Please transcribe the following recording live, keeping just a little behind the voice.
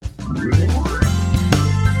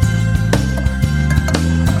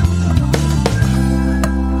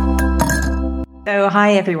So,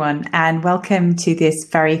 hi everyone, and welcome to this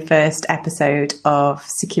very first episode of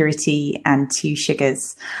Security and Two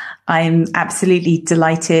Sugars. I'm absolutely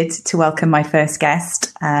delighted to welcome my first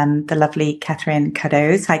guest, the lovely Catherine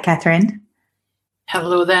Cadeaux. Hi, Catherine.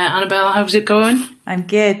 Hello there, Annabelle. How's it going? I'm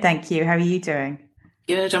good, thank you. How are you doing?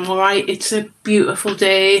 Good, I'm all right. It's a beautiful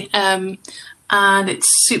day, and it's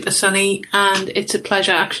super sunny, and it's a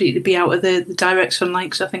pleasure actually to be out of the direct sunlight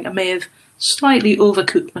because I think I may have slightly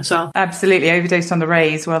overcooked myself. Absolutely overdosed on the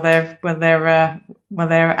rays while they're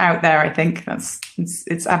out there. I think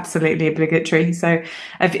it's absolutely obligatory. So,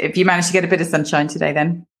 have you managed to get a bit of sunshine today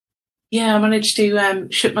then? Yeah, I managed to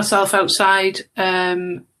shut myself outside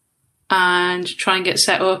and try and get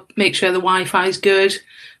set up. Make sure the Wi-Fi is good.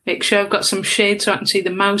 Make sure I've got some shade so I can see the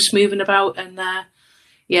mouse moving about. And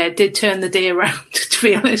it did turn the day around. To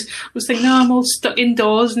be honest, I was thinking, no, I'm all stuck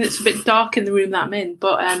indoors and it's a bit dark in the room that I'm in,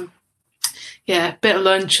 but. Yeah, bit of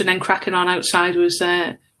lunch and then cracking on outside was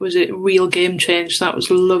a real game change. That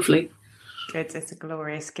was lovely. Good. It's a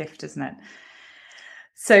glorious gift, isn't it?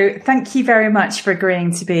 So thank you very much for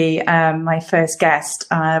agreeing to be my first guest.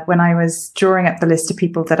 When I was drawing up the list of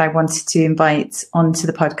people that I wanted to invite onto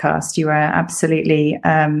the podcast, you were absolutely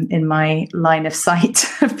in my line of sight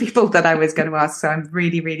of people that I was going to ask. So I'm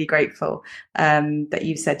really, really grateful that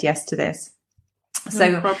you said yes to this.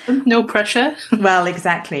 So, no problem. No pressure. Well,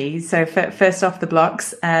 exactly. So first off the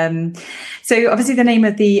blocks. So obviously the name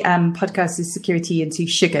of the podcast is Security and Two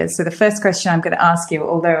Sugars. So the first question I'm going to ask you,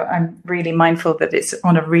 although I'm really mindful that it's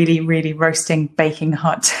on a really, really roasting, baking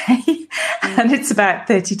hot day and it's about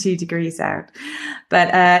 32 degrees out.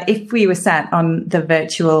 But if we were sat on the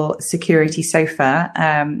virtual security sofa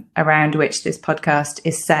around which this podcast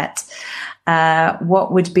is set,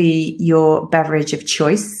 what would be your beverage of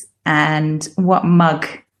choice? And what mug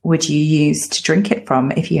would you use to drink it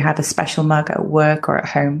from if you have a special mug at work or at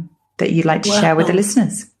home that you'd like to share with the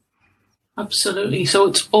listeners? Absolutely. So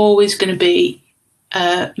it's always going to be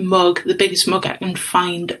a mug, the biggest mug I can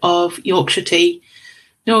find of Yorkshire tea.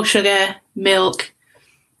 No sugar, milk.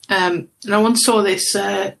 And I once saw this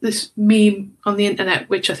meme on the internet,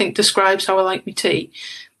 which I think describes how I like my tea.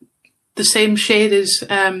 The same shade as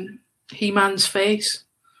He-Man's face.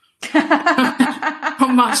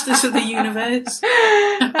 From Masters of the Universe.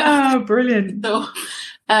 Oh, brilliant. So,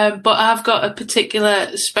 but I've got a particular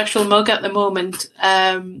special mug at the moment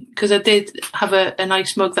because I did have a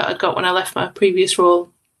nice mug that I got when I left my previous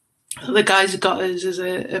role. The guys had got us as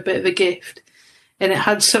a bit of a gift, and it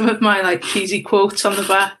had some of my cheesy quotes on the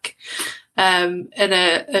back and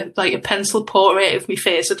a pencil portrait of my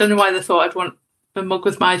face. I don't know why they thought I'd want a mug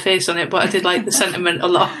with my face on it, but I did like the sentiment a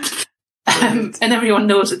lot. And everyone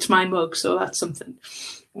knows it's my mug, so that's something.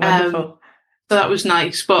 Wonderful. So that was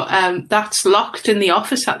nice, but that's locked in the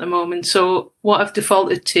office at the moment. So what I've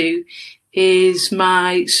defaulted to is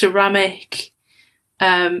my ceramic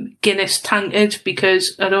Guinness tankard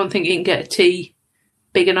because I don't think you can get a tea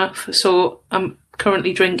big enough. So I'm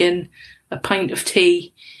currently drinking a pint of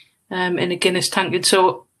tea in a Guinness tankard.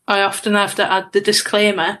 So I often have to add the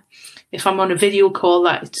disclaimer if I'm on a video call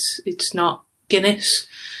that it's not Guinness.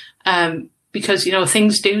 Because,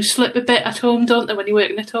 things do slip a bit at home, don't they, when you're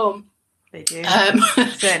working at home? They do.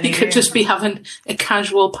 You could just be having a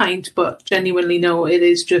casual pint, but genuinely, no, it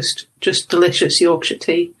is just delicious Yorkshire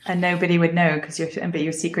tea. And nobody would know because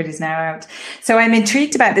your secret is now out. So I'm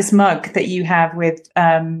intrigued about this mug that you have with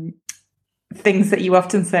things that you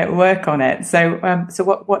often say at work on it. So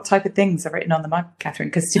what type of things are written on the mug, Catherine?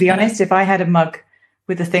 Because to be honest, if I had a mug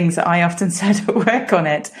with the things that I often said at work on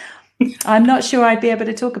it, I'm not sure I'd be able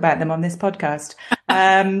to talk about them on this podcast.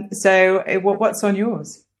 So what's on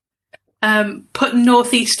yours? Putting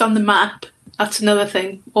Northeast on the map. That's another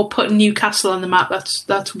thing. Or putting Newcastle on the map.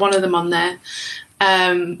 That's one of them on there.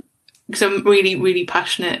 Because I'm really, really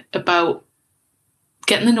passionate about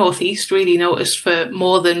getting the Northeast really noticed for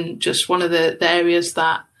more than just one of the areas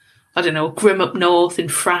that, I don't know, grim up north and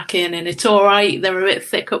fracking, and it's all right. They're a bit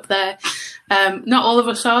thick up there. Not all of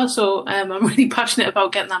us are, so I'm really passionate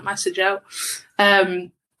about getting that message out.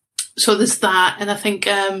 So there's that, and I think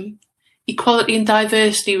equality and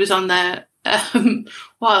diversity was on there.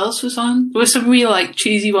 What else was on? There were some real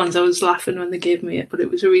cheesy ones. I was laughing when they gave me it, but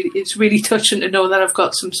it's really touching to know that I've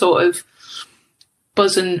got some sort of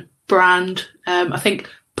buzzing brand. I think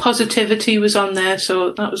positivity was on there,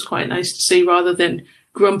 so that was quite nice to see rather than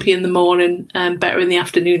grumpy in the morning and better in the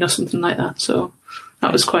afternoon or something like that. So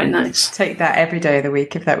that was quite nice. Take that every day of the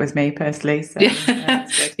week if that was me personally. So, yeah.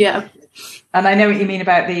 Yeah. And I know what you mean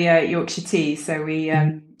about the Yorkshire tea. So we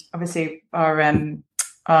obviously our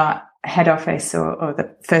head office or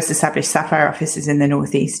the first established Sapphire office is in the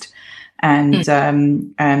Northeast.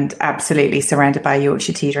 and absolutely surrounded by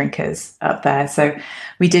Yorkshire tea drinkers up there. So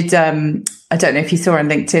we did. I don't know if you saw on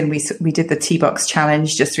LinkedIn, we did the Tea Box Challenge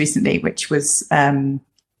just recently, which was.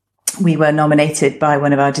 We were nominated by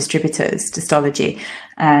one of our distributors, Distology,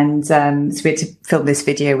 and so we had to film this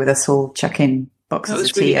video with us all chucking boxes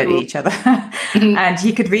of tea at each other. And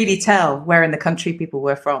you could really tell where in the country people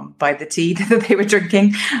were from by the tea that they were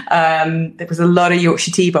drinking. There was a lot of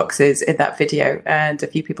Yorkshire tea boxes in that video, and a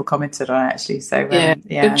few people commented on it actually. So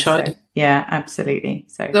good choice. So, yeah, absolutely.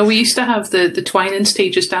 So we used to have the Twinings tea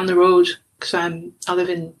just down the road, because I live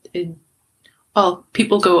in well,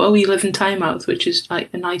 people go, oh, you live in Tynemouth, which is like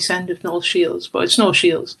a nice end of North Shields, but it's North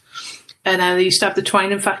Shields. And they used to have the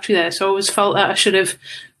Twining factory there. So I always felt that I should have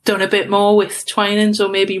done a bit more with Twinings, or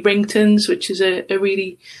maybe Ringtons, which is a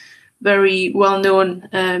really very well-known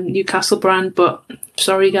Newcastle brand. But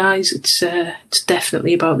sorry, guys, it's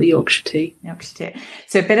definitely about the Yorkshire tea. Yorkshire tea.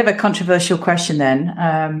 So a bit of a controversial question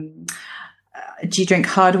then. Do you drink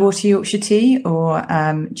hard water Yorkshire tea, or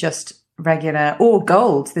just regular, or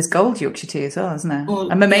gold? There's gold Yorkshire tea as well, isn't there?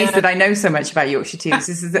 Well, I'm amazed that I know so much about Yorkshire tea. This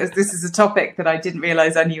is a topic that I didn't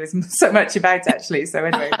realise I knew so much about actually. So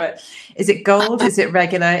anyway, but is it gold? Is it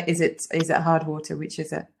regular? Is it hard water? Which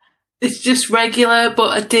is it? It's just regular, but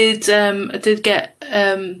I did get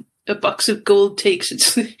a box of gold tea,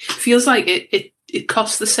 'cause it feels like it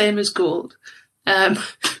costs the same as gold.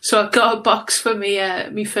 So I've got a box for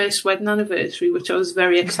me first wedding anniversary, which I was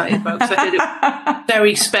very excited about, because I did it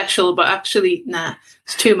very special, but actually, nah,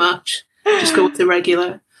 it's too much. Just go with the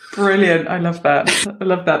regular. Brilliant. I love that.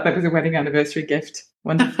 That was a wedding anniversary gift.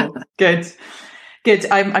 Wonderful. Good.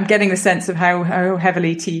 I'm getting the sense of how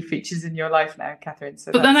heavily tea features in your life now, Catherine.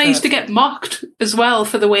 So but then I used to get mocked as well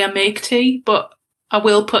for the way I make tea, but I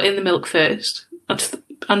will put in the milk first.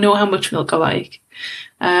 I know how much milk I like.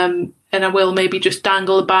 And I will maybe just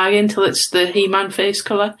dangle a bag until it's the He-Man face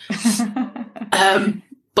colour.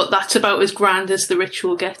 But that's about as grand as the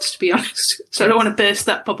ritual gets, to be honest. So I don't want to burst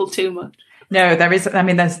that bubble too much. No, there is. I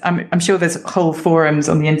mean, I'm sure there's whole forums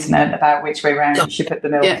on the internet about which way around you should put the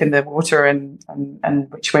milk in the water, and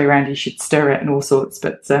which way around you should stir it, and all sorts.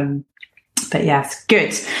 But yes,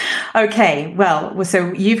 good. Okay, well,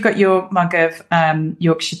 so you've got your mug of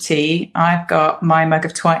Yorkshire tea. I've got my mug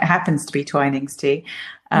of happens to be Twinings tea.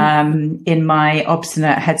 In my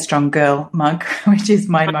obstinate headstrong girl mug, which is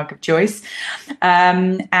my mug of choice.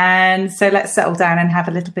 And so let's settle down and have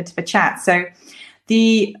a little bit of a chat. So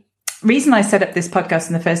the reason I set up this podcast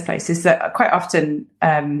in the first place is that quite often,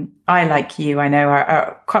 I, like you, I know,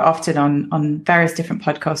 are quite often on various different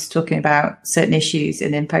podcasts talking about certain issues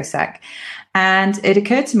in InfoSec. And it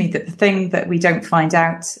occurred to me that the thing that we don't find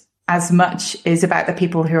out as much is about the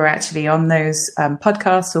people who are actually on those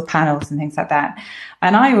podcasts or panels and things like that.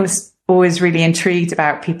 And I was always really intrigued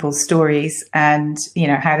about people's stories, and, you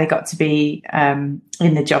know, how they got to be in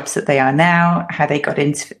the jobs that they are now, how they got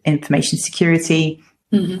into information security,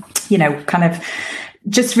 you know, kind of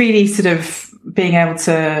just really sort of being able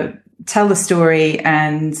to tell the story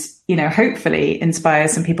and, you know, hopefully inspire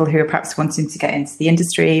some people who are perhaps wanting to get into the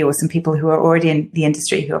industry, or some people who are already in the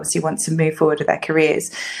industry who obviously want to move forward with their careers.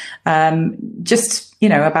 Just, you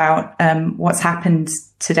know, about what's happened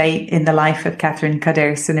to date in the life of Catherine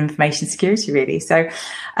Cuddos and information security, really. So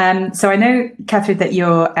I know, Catherine, that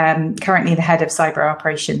you're currently the head of cyber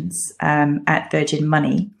operations at Virgin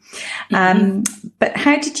Money. But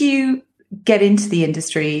how did you get into the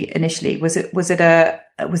industry initially? Was it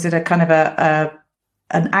a kind of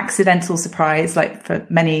an accidental surprise, like for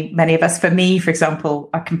many of us? For me, for example,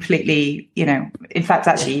 I completely, you know, in fact,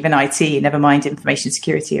 actually, even IT, never mind information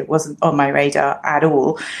security, it wasn't on my radar at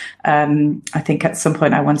all. I think at some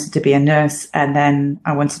point I wanted to be a nurse, and then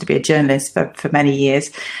I wanted to be a journalist for many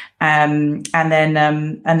years. And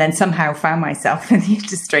then somehow found myself in the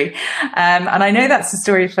industry. And I know that's the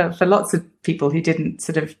story for lots of people who didn't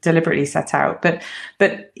sort of deliberately set out. But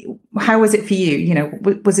how was it for you? You know,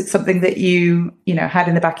 was it something that you know, had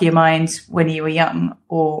in the back of your mind when you were young,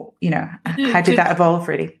 or, you know, how did that evolve,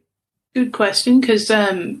 really? Good question, because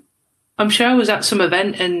I'm sure I was at some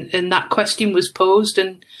event and that question was posed,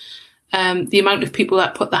 and the amount of people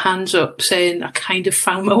that put their hands up saying I kind of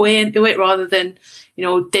found my way into it, rather than, you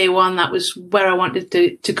know, day one, that was where I wanted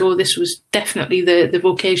to go. This was definitely the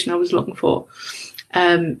vocation I was looking for.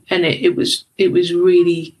 And it was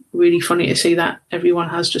really, really funny to see that everyone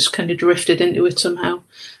has just kind of drifted into it somehow.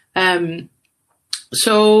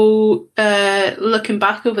 So looking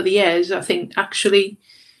back over the years, I think actually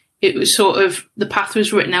it was sort of, the path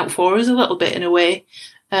was written out for us a little bit in a way.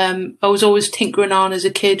 I was always tinkering on as a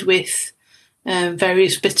kid with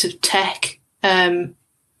various bits of tech.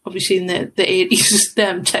 obviously in the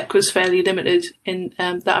 80s, tech was fairly limited in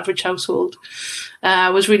the average household. I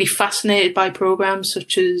was really fascinated by programs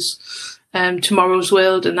such as Tomorrow's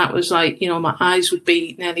World, and that was like, my eyes would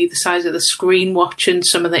be nearly the size of the screen watching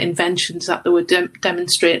some of the inventions that they were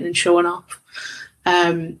demonstrating and showing off.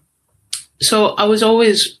 So I was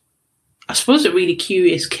always, I suppose, a really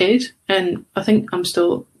curious kid, and I think I'm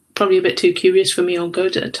still probably a bit too curious for my own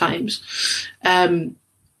good at times. And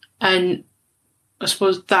I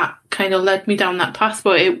suppose that kind of led me down that path,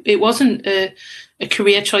 but it wasn't a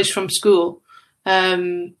career choice from school.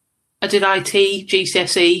 I did IT,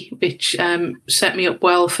 GCSE, which set me up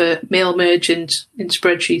well for mail merging in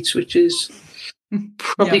spreadsheets, which is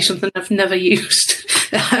probably something I've never used.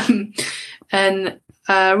 And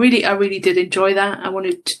I really did enjoy that. I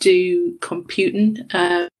wanted to do computing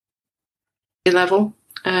level.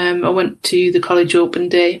 I went to the college open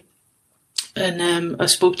day, and I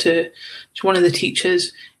spoke to one of the teachers.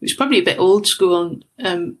 It was probably a bit old school,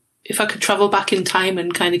 and if I could travel back in time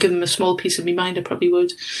and kind of give him a small piece of my mind, I probably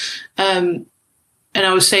would. And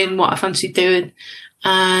I was saying what I fancied doing,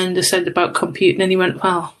 and I said about computing, and he went,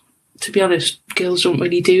 "Well, to be honest, girls don't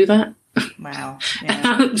really do that." Wow.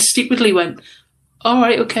 Yeah. And I stupidly went, "All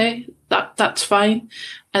right, okay, that's fine."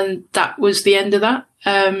 And that was the end of that.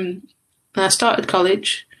 And I started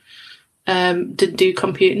college, didn't do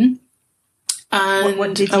computing. And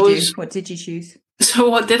what did you do? What did you choose? So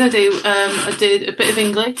what did I do? I did a bit of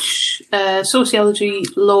English, sociology,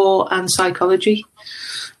 law and psychology,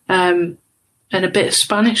 and a bit of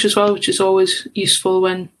Spanish as well, which is always useful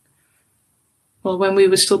when we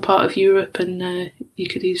were still part of Europe and you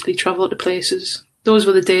could easily travel to places. Those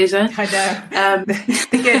were the days, eh? I know.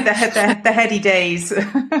 The heady days.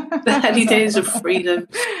 The heady days of freedom.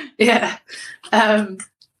 Yeah.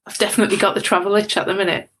 I've definitely got the travel itch at the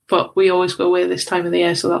minute, but we always go away this time of the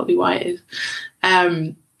year, so that'll be why it is.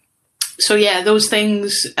 So yeah, those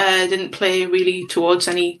things didn't play really towards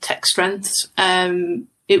any tech strengths.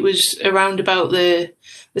 It was around about the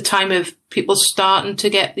time of people starting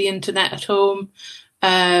to get the internet at home.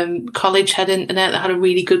 College had internet that had a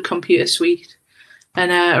really good computer suite.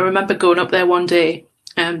 And I remember going up there one day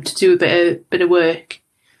to do a bit of work.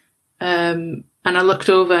 And I looked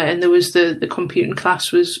over, and there was the computing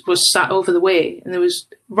class was sat over the way, and there was,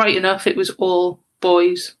 right enough, it was all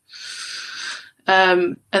boys.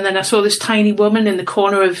 And then I saw this tiny woman in the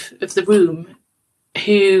corner of the room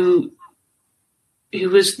who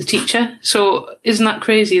was the teacher. So isn't that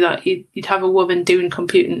crazy that you'd have a woman doing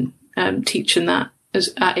computing, teaching that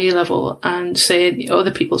as at A level, and saying,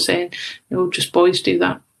 other people saying, just boys do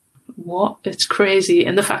that. What? It's crazy.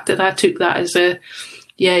 And the fact that I took that as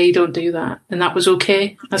you don't do that, and that was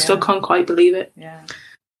okay. I still can't quite believe it. Yeah.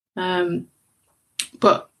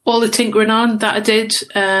 But all the tinkering on that I did,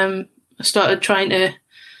 I started trying to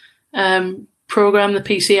program the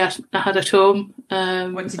PC I had at home.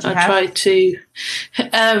 What did you have? I tried to.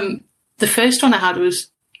 The first one I had was,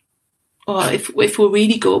 if we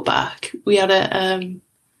really go back, we had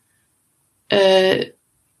a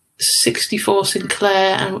 64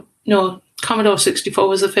 Sinclair, and no, Commodore 64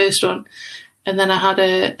 was the first one, and then I had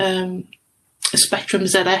a Spectrum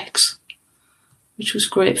ZX, which was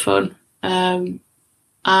great fun. And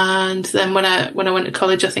then when I went to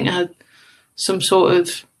college, I think I had some sort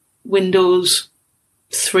of Windows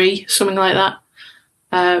 3, something like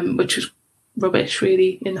that, which was rubbish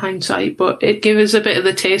really in hindsight, but it gave us a bit of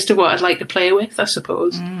the taste of what I'd like to play with, I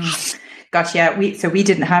suppose. Gosh, yeah. We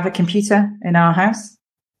didn't have a computer in our house.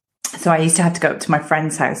 So I used to have to go up to my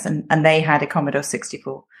friend's house, and they had a Commodore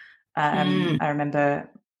 64. I remember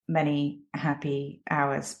many happy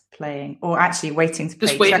hours playing, or actually waiting to play.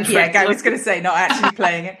 Just waiting for it. I was going to say not actually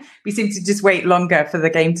playing it. We seemed to just wait longer for the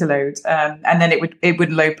game to load, and then it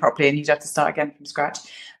would load properly, and you'd have to start again from scratch.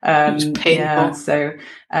 It was painful. Yeah, so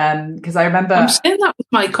because I remember, I'm saying that with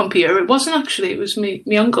my computer. It wasn't actually. It was me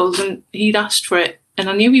uncle's, and he'd asked for it, and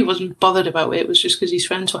I knew he wasn't bothered about it. It was just because his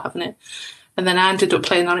friends were having it, and then I ended up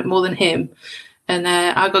playing on it more than him, and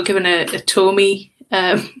I got given a Tomy.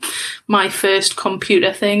 My first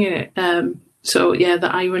computer thing. So yeah,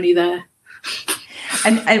 the irony there.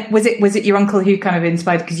 And was it your uncle who kind of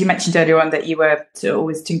inspired? Because you mentioned earlier on that you were sort of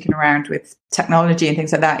always tinkering around with technology and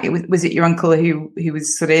things like that. Was it your uncle who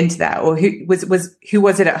was sort of into that, or who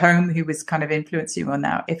was it at home who was kind of influencing you on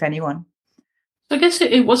that, if anyone? I guess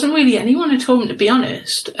it wasn't really anyone at home, to be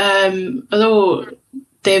honest. Although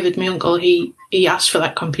David, my uncle, he asked for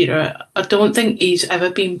that computer. I don't think he's ever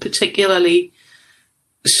been particularly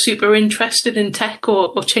super interested in tech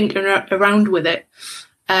or tinkering around with it.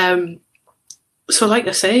 So like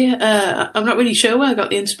I say, I'm not really sure where I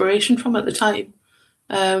got the inspiration from at the time.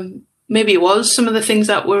 maybe it was some of the things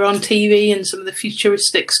that were on TV and some of the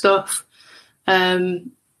futuristic stuff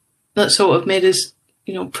that sort of made us,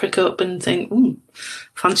 prick up and think, ooh,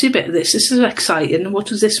 fancy a bit of this. This is exciting. What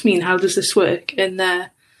does this mean? How does this work? And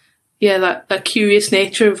that curious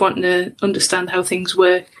nature of wanting to understand how things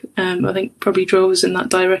work, I think probably drove us in that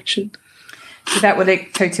direction. So that would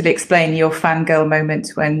totally explain your fangirl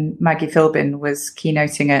moment when Maggie Philbin was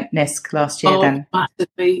keynoting at NISC last year then.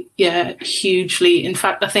 Massively. Yeah, hugely. In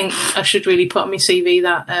fact, I think I should really put on my CV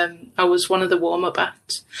that I was one of the warm-up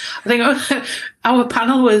acts. I think our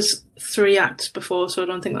panel was 3 acts before, so I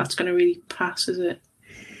don't think that's going to really pass, is it?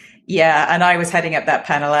 Yeah, and I was heading up that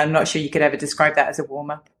panel. I'm not sure you could ever describe that as a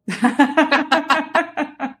warm-up.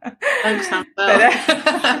 Thanks,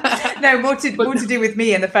 no, more to do with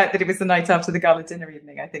me and the fact that it was the night after the gala dinner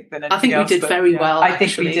evening, I think, than anything else. We did very well. I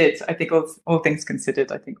think we did. I think all things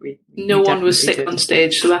considered, I think no one was sick on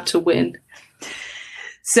stage, so that's a win.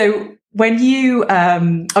 So when you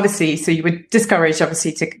obviously, so you were discouraged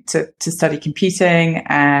obviously to study computing,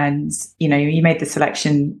 and you made the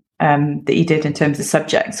selection that you did in terms of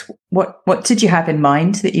subjects. What did you have in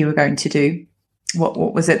mind that you were going to do?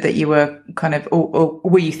 What was it that you were kind of, or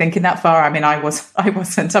were you thinking that far? I mean, I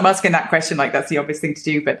wasn't. I'm asking that question like that's the obvious thing to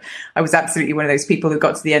do, but I was absolutely one of those people who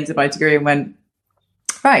got to the end of my degree and went,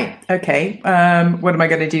 right, okay, what am I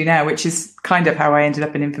going to do now? Which is kind of how I ended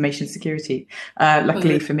up in information security,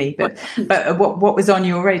 luckily for me. But what was on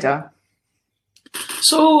your radar?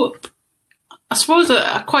 So I suppose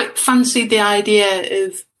I quite fancied the idea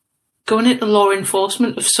of going into law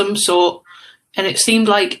enforcement of some sort. And it seemed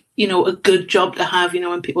like, a good job to have,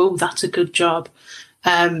 when people, oh, that's a good job.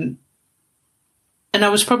 And I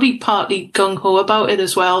was probably partly gung-ho about it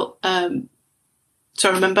as well. So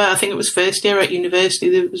I remember, I think it was first year at university,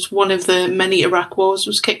 there was one of the many Iraq wars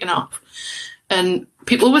was kicking off. And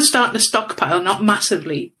people were starting to stockpile, not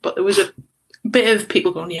massively, but there was a bit of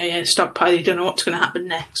people going, yeah, stockpile, you don't know what's going to happen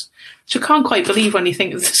next. So I can't quite believe when you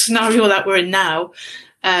think of the scenario that we're in now,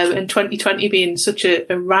 and 2020 being such a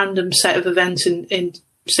random set of events in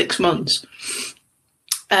 6 months.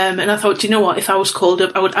 And I thought, you know what, if I was called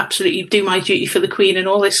up, I would absolutely do my duty for the Queen and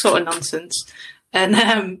all this sort of nonsense. And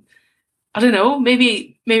I don't know,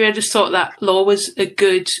 maybe I just thought that law was a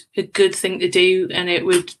good thing to do, and it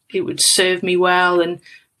would serve me well, and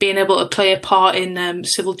being able to play a part in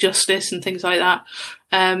civil justice and things like that.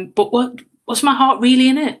 But was my heart really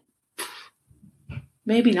in it?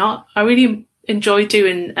 Maybe not. I really enjoy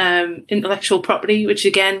doing intellectual property, which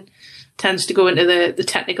again tends to go into the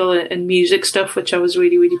technical and music stuff, which I was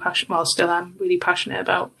really, really passionate, well, still am really passionate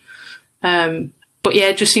about. But yeah,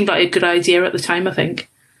 it just seemed like a good idea at the time, I think.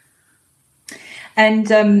 And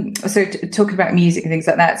so talking about music and things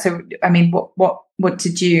like that. So, I mean, what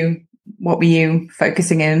were you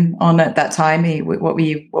focusing in on at that time?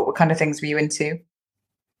 What kind of things were you into?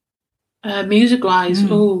 Music wise,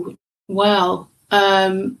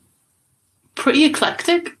 pretty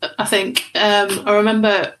eclectic, I think. I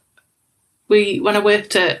remember when I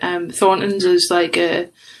worked at Thornton's as like a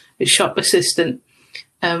shop assistant,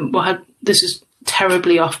 this is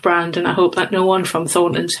terribly off-brand, and I hope that no one from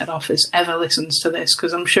Thornton's head office ever listens to this,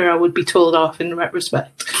 because I'm sure I would be told off in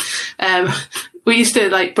retrospect. We used to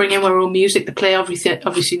like bring in our own music to play,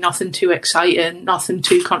 obviously nothing too exciting, nothing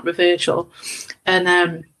too controversial, and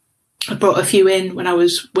I brought a few in when I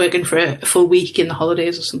was working for a full week in the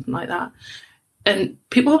holidays or something like that. And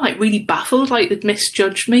people were like really baffled, like they'd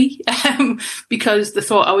misjudged me because they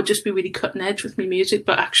thought I would just be really cutting edge with my music.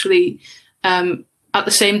 But actually, at the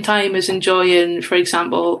same time as enjoying, for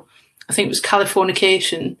example, I think it was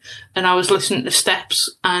Californication, and I was listening to Steps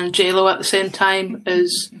and J-Lo at the same time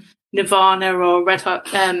as Nirvana or Red Hot,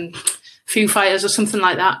 Foo Fighters or something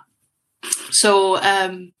like that. So,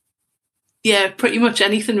 yeah, pretty much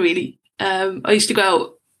anything really. I used to go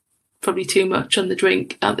out probably too much on the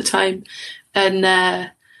drink at the time. And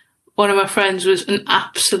one of my friends was an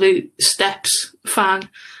absolute Steps fan,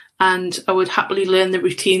 and I would happily learn the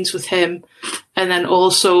routines with him, and then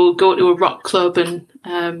also go to a rock club and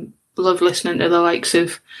love listening to the likes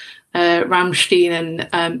of Rammstein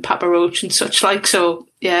and Papa Roach and such like. So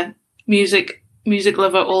yeah, music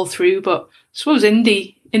lover all through, but I suppose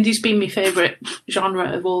indie's been my favourite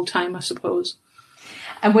genre of all time, I suppose.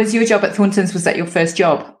 And was your job at Thornton's, was that your first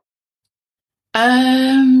job?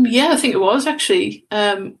 Yeah, I think it was actually.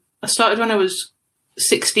 I started when I was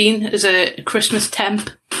 16 as a Christmas temp,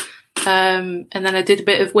 and then I did a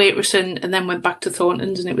bit of waitressing, and then went back to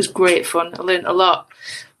Thornton's, and it was great fun. I learned a lot.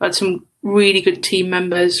 I had some really good team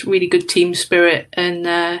members, really good team spirit, and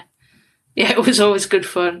yeah, it was always good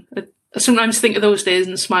fun. I sometimes think of those days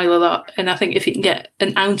and smile a lot, and I think if you can get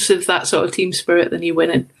an ounce of that sort of team spirit, then you're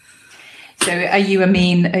winning. So are you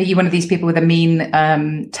one of these people with a mean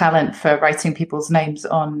talent for writing people's names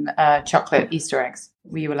on chocolate Easter eggs?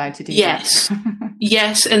 Were you allowed to do yes. that?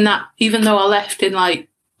 Yes. And that, even though I left in I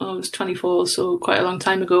was 24, so quite a long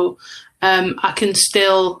time ago, I can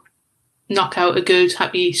still knock out a good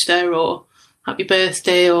happy Easter or happy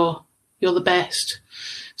birthday or you're the best.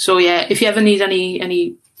 So yeah, if you ever need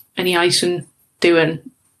any icing doing,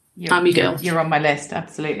 I'm your girl. You're on my list,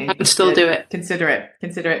 absolutely. I can still do it. Consider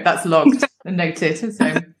it. That's logged and noted.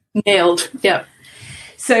 So nailed. Yeah.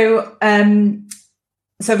 So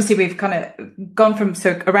obviously we've kind of gone from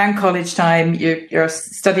around college time. You're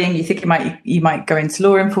studying. You think you might go into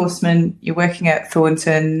law enforcement. You're working at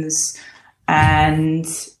Thornton's, and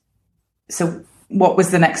so what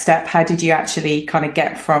was the next step? How did you actually kind of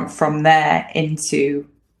get from there into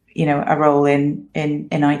a role in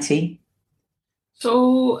IT?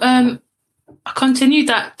 So I continued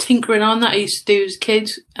that tinkering on that I used to do as a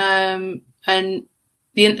kid, and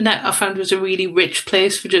the internet I found was a really rich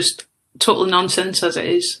place for just total nonsense, as it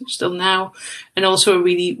is still now, and also a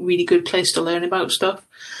really, really good place to learn about stuff.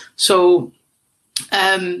 So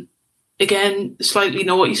again, slightly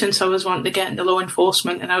naughty since I was wanting to get into law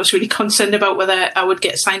enforcement, and I was really concerned about whether I would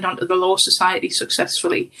get signed onto the Law Society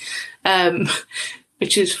successfully,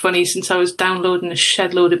 which is funny since I was downloading a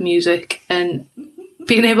shed load of music and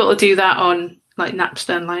being able to do that on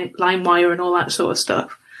Napster and LimeWire and all that sort of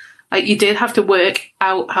stuff. You did have to work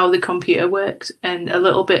out how the computer worked and a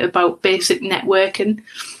little bit about basic networking.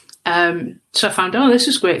 So I found, this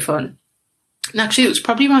is great fun. And actually, it was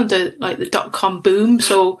probably around the .com boom,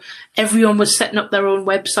 so everyone was setting up their own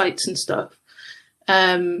websites and stuff.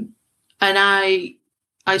 And I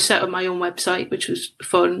set up my own website, which was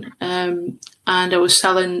fun. And I was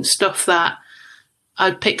selling stuff that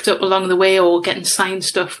I'd picked up along the way, or getting signed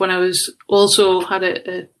stuff when I was also had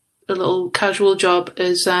a little casual job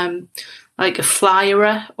as a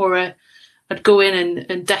flyerer, or I'd go in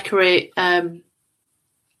and decorate venues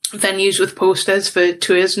with posters for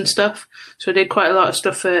tours and stuff. So I did quite a lot of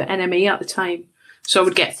stuff for NME at the time. So I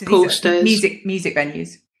would get posters. Music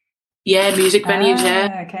venues. Yeah, music venues,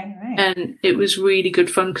 yeah. Okay, right. And it was really good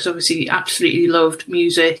fun because obviously absolutely loved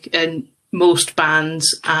music and most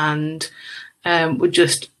bands, and would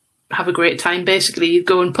just have a great time. Basically, you'd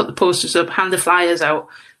go and put the posters up, hand the flyers out,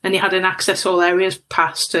 and you had an access all areas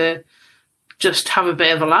pass to just have a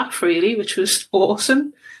bit of a laugh, really, which was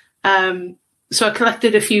awesome. So I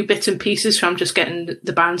collected a few bits and pieces from just getting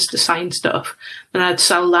the bands to sign stuff, and I'd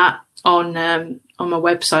sell that on my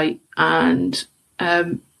website. And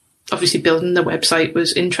obviously, building the website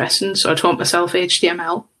was interesting, so I taught myself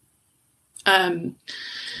HTML, and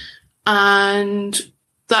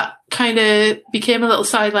that kind of became a little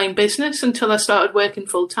sideline business until I started working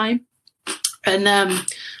full time. And the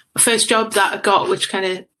first job that I got, which kind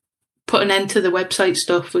of put an end to the website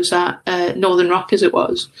stuff, was at Northern Rock, as it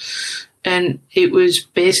was. And it was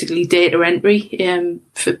basically data entry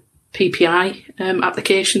for PPI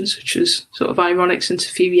applications, which was sort of ironic since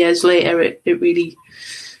a few years later it really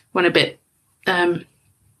went a bit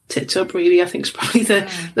tits up, really, I think is probably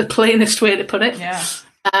the plainest way to put it. Yeah.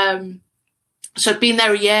 So I'd been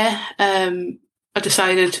there a year. I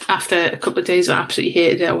decided after a couple of days I absolutely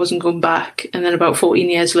hated it. I wasn't going back. And then about 14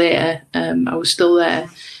 years later, I was still there.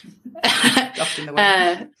 Often the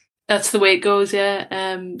way. That's the way it goes,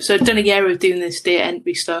 yeah. So I'd done a year of doing this data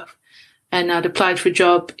entry stuff, and I'd applied for a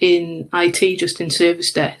job in IT, just in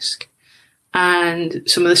service desk. And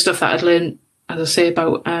some of the stuff that I'd learned, as I say,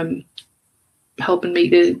 about helping me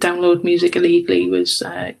to download music illegally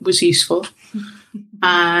was useful.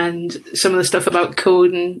 And some of the stuff about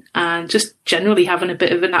coding and just generally having a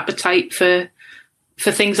bit of an appetite for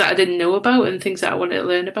things that I didn't know about and things that I wanted to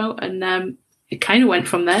learn about. And it kind of went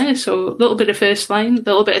from there. So a little bit of first line, a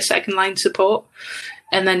little bit of second line support,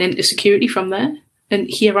 and then into security from there. And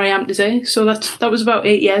here I am today. So that was about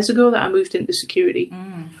 8 years ago that I moved into security.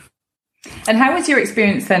 Mm. And how was your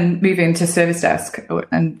experience then moving to service desk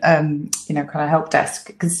and, kind of help desk?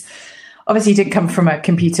 Because obviously you didn't come from a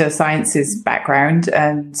computer sciences background,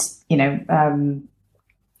 and,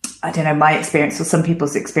 I don't know, my experience or some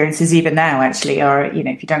people's experiences even now actually are,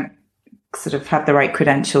 if you don't sort of have the right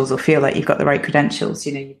credentials or feel like you've got the right credentials,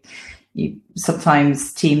 you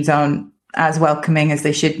sometimes teams aren't as welcoming as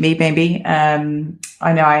they should be, maybe.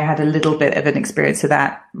 I know I had a little bit of an experience of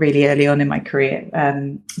that really early on in my career.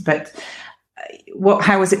 But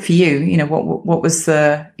how was it for you? What was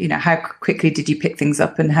how quickly did you pick things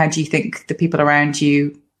up, and how do you think the people around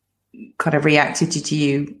you kind of reacted to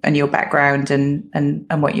you and your background and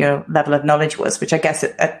what your level of knowledge was, which I guess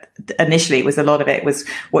initially was a lot of it was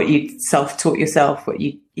what you self-taught yourself, what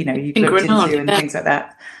you looked into and things like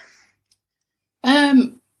that.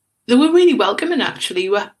 They were really welcoming, actually.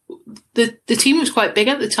 The team was quite big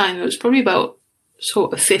at the time. It was probably about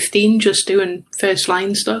sort of 15 just doing first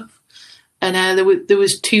line stuff. And there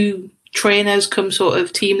was 2 trainers come sort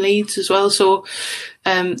of team leads as well. So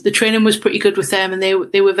the training was pretty good with them, and they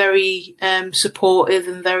were very supportive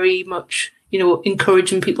and very much,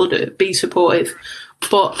 encouraging people to be supportive.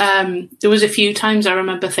 But there was a few times I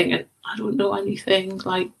remember thinking, I don't know anything,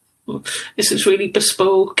 like, this is really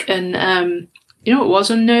bespoke, and it was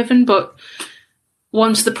unnerving. But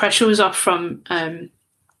once the pressure was off from,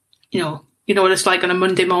 what it's like on a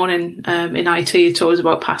Monday morning in IT, it's always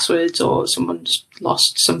about passwords, or someone's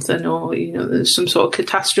lost something, or, there's some sort of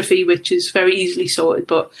catastrophe, which is very easily sorted,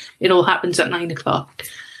 but it all happens at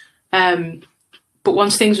 9:00. But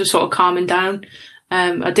once things were sort of calming down,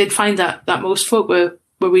 I did find that most folk were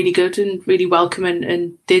really good and really welcoming,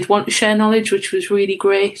 and did want to share knowledge, which was really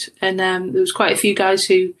great. And there was quite a few guys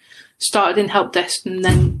who started in help desk and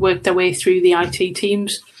then worked their way through the IT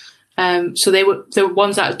teams. So the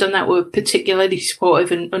ones that had done that were particularly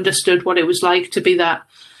supportive and understood what it was like to be that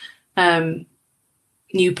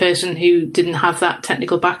new person who didn't have that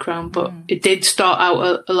technical background. But it did start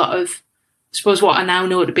out a lot of, I suppose, what I now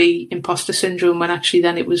know to be imposter syndrome, when actually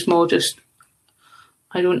then it was more just,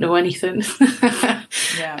 I don't know anything.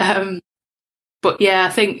 Yeah. But yeah, I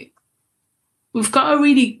think we've got a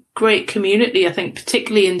really great community, I think,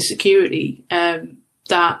 particularly in security,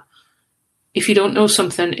 that if you don't know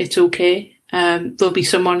something, it's okay. There'll be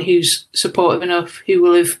someone who's supportive enough, who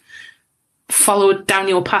will have followed down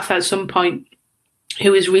your path at some point,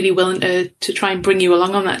 who is really willing to try and bring you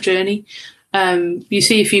along on that journey. You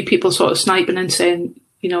see a few people sort of sniping and saying,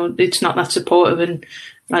 it's not that supportive, and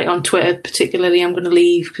like on Twitter particularly, I'm going to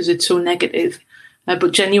leave because it's so negative.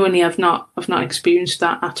 But genuinely, I've not experienced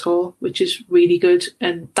that at all, which is really good,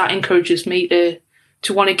 and that encourages me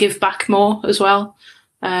to want to give back more as well.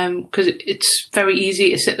 Because it's very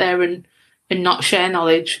easy to sit there and not share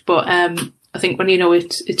knowledge, but I think when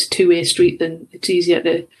it's a two-way street, then it's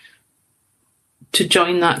easier to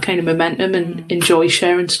join that kind of momentum and enjoy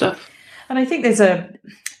sharing stuff. And I think there's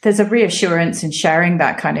a reassurance in sharing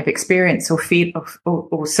that kind of experience or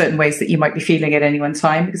or certain ways that you might be feeling at any one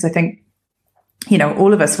time, because I think,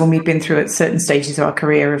 all of us, when we've been through at certain stages of our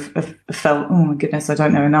career, have felt, oh my goodness, I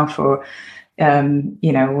don't know enough, or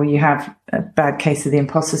or you have a bad case of the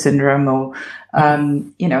imposter syndrome, or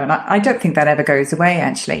and I don't think that ever goes away,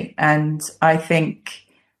 actually. And I think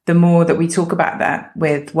the more that we talk about that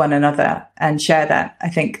with one another and share that, I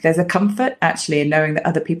think there's a comfort actually in knowing that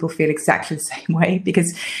other people feel exactly the same way,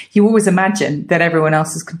 because you always imagine that everyone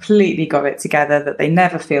else has completely got it together, that they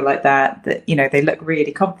never feel like that they look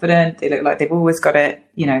really confident, they look like they've always got it,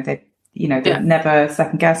 they never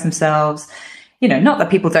second guess themselves. Not that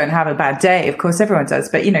people don't have a bad day, of course everyone does,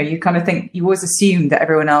 but you kind of think, you always assume that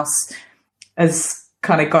everyone else has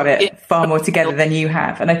kind of got it far more together than you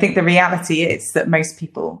have. And I think the reality is that most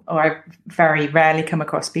people, or I very rarely come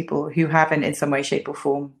across people who haven't in some way, shape or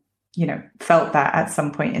form, felt that at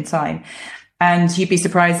some point in time. And you'd be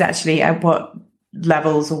surprised actually at what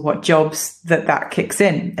levels or what jobs that kicks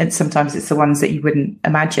in. And sometimes it's the ones that you wouldn't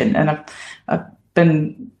imagine. And I've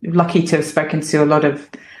been lucky to have spoken to a lot of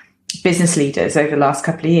business leaders over the last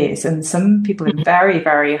couple of years, and some people in very,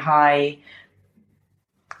 very high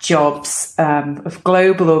jobs of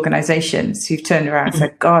global organizations who've turned around and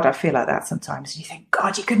said, God, I feel like that sometimes. And you think,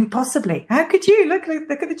 God, you couldn't possibly, how could you look at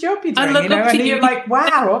the job you're doing, and you're like,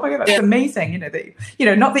 wow, oh my God, that's amazing.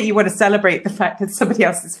 Not that you want to celebrate the fact that somebody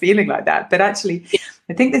else is feeling like that, but actually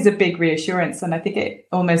I think there's a big reassurance, and I think it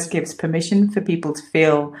almost gives permission for people to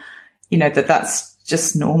feel, that that's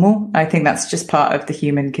just normal. I think that's just part of the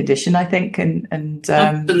human condition, I think. And and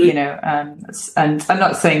I'm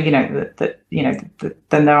not saying, that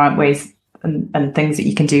then there aren't ways and things that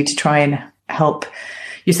you can do to try and help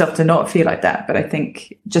yourself to not feel like that. But I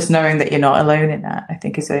think just knowing that you're not alone in that, I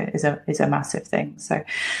think is a massive thing. So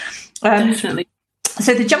definitely.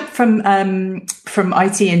 So the jump from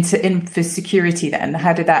IT into info security, then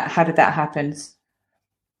how did that happen?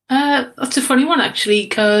 That's a funny one, actually,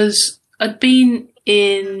 because I'd been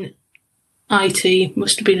in IT,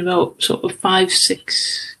 must have been about sort of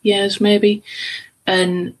 5-6 years maybe,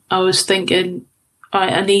 and I was thinking,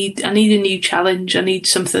 I need a new challenge. I need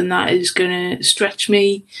something that is going to stretch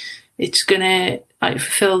me. It's going to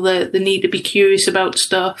fulfill the need to be curious about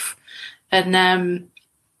stuff, and I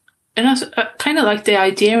kind of liked the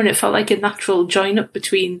idea, and it felt like a natural join up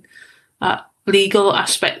between that legal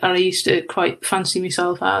aspect that I used to quite fancy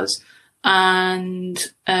myself as, and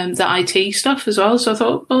the IT stuff as well. So I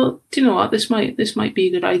thought, well, do you know what, this might be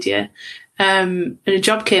a good idea. and a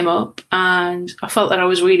job came up, and I felt that I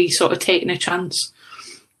was really sort of taking a chance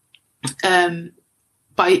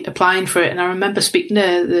by applying for it. And I remember speaking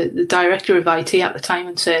to the director of IT at the time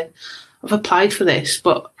and saying, I've applied for this,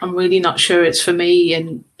 but I'm really not sure it's for me.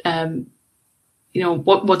 And,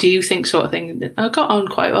 what do you think, sort of thing? And I got on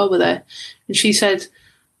quite well with her. And she said,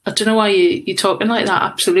 I don't know why you're talking like that.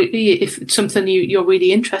 Absolutely. If it's something you're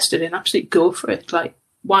really interested in, absolutely go for it. Like,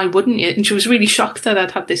 why wouldn't you? And she was really shocked that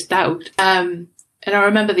I'd had this doubt. And I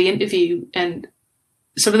remember the interview, and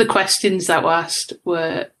some of the questions that were asked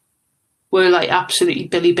were like absolutely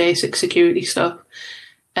Billy Basic security stuff.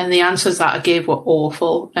 And the answers that I gave were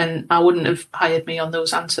awful, and I wouldn't have hired me on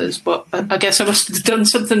those answers. But I guess I must have done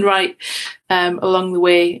something right along the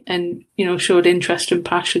way, and showed interest and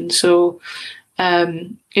passion. So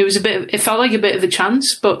it felt like a bit of a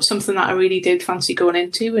chance, but something that I really did fancy going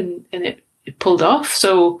into, and it pulled off.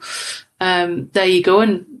 So there you go.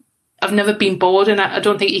 And I've never been bored, and I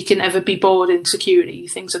don't think you can ever be bored in security.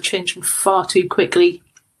 Things are changing far too quickly.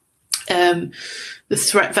 The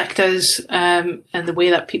threat vectors and the way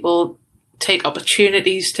that people take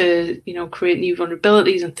opportunities to create new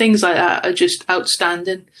vulnerabilities and things like that are just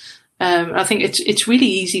outstanding. I think it's really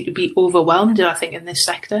easy to be overwhelmed, I think, in this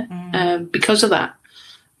sector because of that.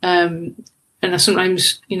 And I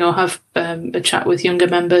sometimes have a chat with younger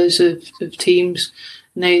members of teams,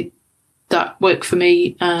 and that work for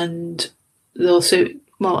me, and they'll say,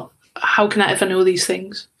 well, how can I ever know these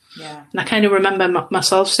things? Yeah. And I kind of remember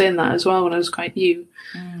myself saying that as well when I was quite new.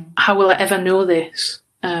 How will I ever know this?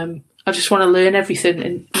 I just want to learn everything,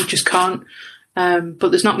 and you just can't. But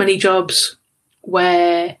there's not many jobs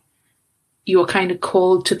where you're kind of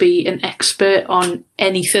called to be an expert on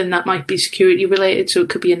anything that might be security related. So it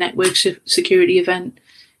could be a network security event.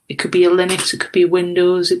 It could be a Linux. It could be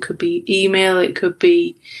Windows. It could be email. It could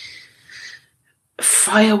be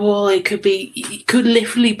firewall. It could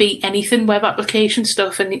literally be anything, web application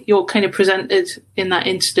stuff, and you're kind of presented in that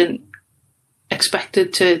instant,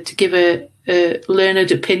 expected to give a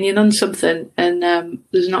learned opinion on something, and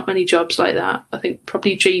there's not many jobs like that. I think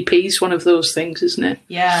probably GP is one of those things, isn't it?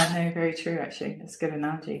 Yeah, no, very true. Actually, that's a good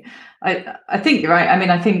analogy. I think you're right. I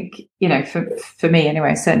mean, I think for me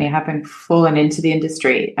anyway, certainly having fallen into the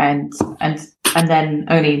industry and then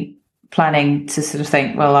only planning to sort of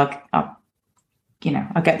think, well, I'll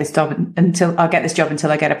get this job until I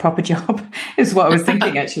get a proper job is what I was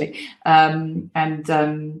thinking actually.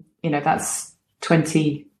 That's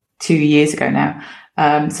 22 years ago now.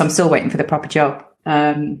 So I'm still waiting for the proper job.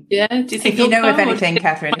 Do you think if you know of anything,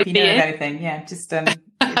 Catherine, if you know of anything, just give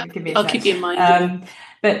me a I'll shout. keep you in mind.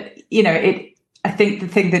 But I think the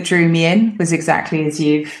thing that drew me in was exactly as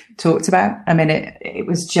you've talked about. I mean, it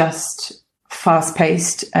was just fast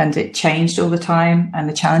paced, and it changed all the time, and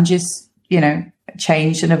the challenges,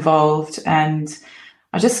 changed and evolved, and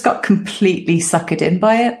I just got completely suckered in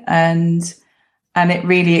by it, and it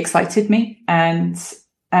really excited me, and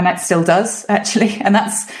it still does actually, and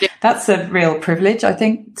that's a real privilege, I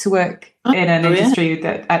think, to work in an industry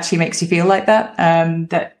that actually makes you feel like that.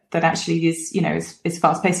 That actually is is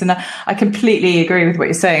fast paced, and I completely agree with what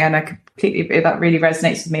you're saying, and that really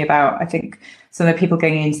resonates with me about, I think, some of the people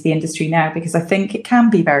going into the industry now, because I think it can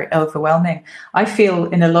be very overwhelming. I feel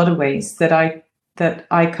in a lot of ways that I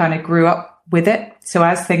kind of grew up with it. So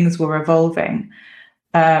as things were evolving,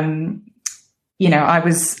 I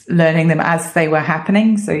was learning them as they were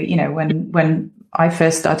happening. So, when I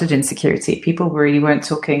first started in security, people really weren't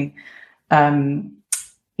talking,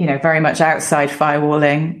 very much outside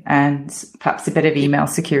firewalling and perhaps a bit of email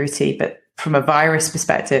security, but from a virus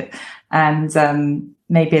perspective, and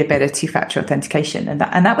maybe a bit of two-factor authentication. And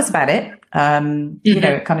that was about it, kind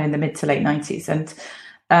of in the mid to late 90s. And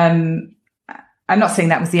I'm not saying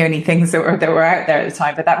that was the only things that were out there at the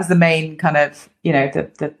time, but that was the main kind of,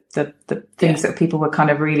 the things that people were kind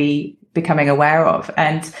of really becoming aware of.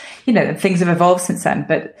 And, things have evolved since then,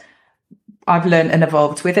 but I've learned and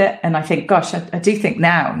evolved with it. And I think, gosh, I do think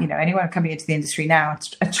now, anyone coming into the industry now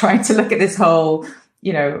are trying to look at this whole,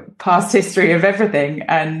 past history of everything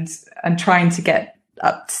and trying to get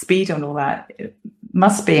up to speed on all that. It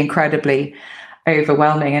must be incredibly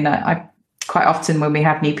overwhelming. And I quite often, when we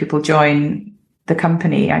have new people join the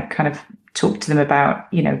company, I kind of talk to them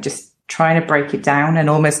about, just trying to break it down and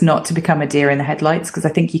almost not to become a deer in the headlights, because I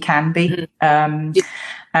think you can be, and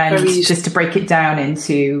just to break it down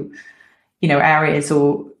into, areas,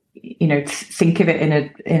 or, think of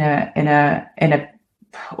it in a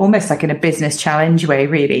almost like in a business challenge way,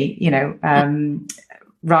 really,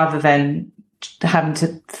 rather than having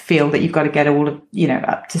to feel that you've got to get all of,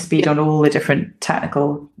 up to speed on all the different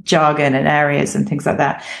technical jargon and areas and things like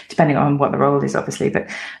that, depending on what the role is, obviously. But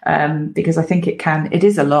because I think it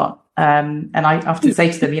is a lot. And I often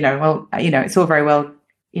say to them, it's all very well,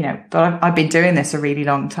 but I've been doing this a really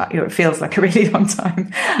long time. It feels like a really long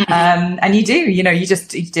time. And you do, you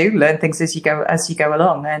do learn things as you go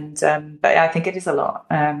along. And, but I think it is a lot.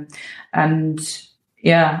 And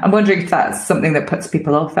yeah, I'm wondering if that's something that puts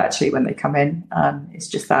people off actually when they come in. It's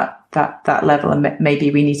just that level, and maybe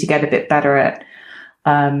we need to get a bit better at,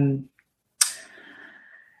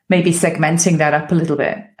 maybe segmenting that up a little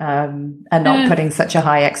bit, and not putting such a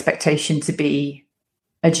high expectation to be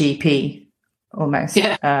a GP almost.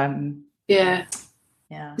 Yeah.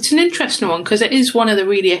 It's an interesting one because it is one of the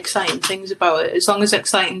really exciting things about it. As long as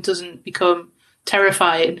exciting doesn't become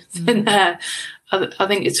terrifying, then I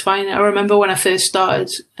think it's fine. I remember when I first started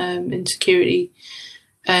in security,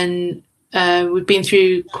 and we'd been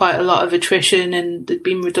through quite a lot of attrition, and there'd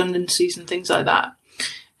been redundancies and things like that.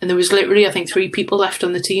 And there was literally, I think, 3 people left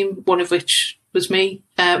on the team, one of which was me,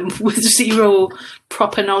 with zero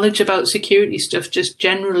proper knowledge about security stuff, just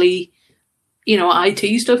generally,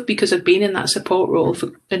 IT stuff, because I'd been in that support role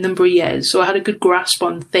for a number of years. So I had a good grasp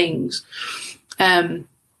on things. And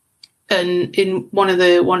in one of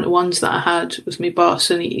the one-to-ones that I had with my boss,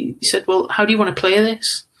 and he said, well, how do you want to play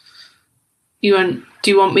this? Do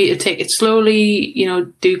you want me to take it slowly,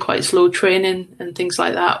 do quite slow training and things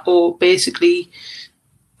like that? Or basically,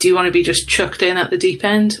 do you want to be just chucked in at the deep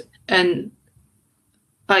end? And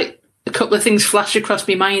like a couple of things flashed across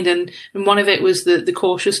my mind, and one of it was the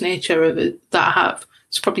cautious nature of it that I have.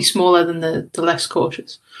 It's probably smaller than the less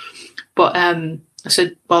cautious. But I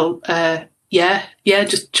said, well, yeah,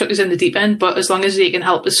 just chuck us in the deep end. But as long as you can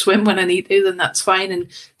help us swim when I need to, then that's fine. And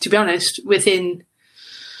to be honest, within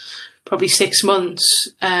probably 6 months,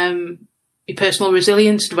 my personal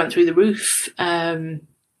resilience had went through the roof.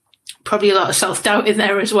 Probably a lot of self-doubt in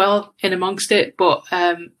there as well, in amongst it. But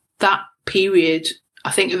that period,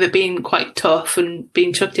 I think of it being quite tough and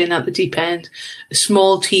being chucked in at the deep end, a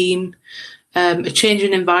small team, a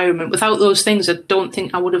changing environment. Without those things, I don't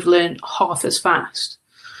think I would have learned half as fast.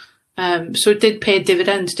 So it did pay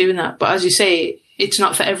dividends doing that. But as you say, it's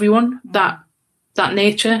not for everyone, that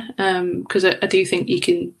nature, because I do think you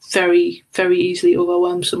can very, very easily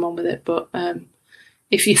overwhelm someone with it. But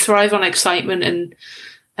if you thrive on excitement and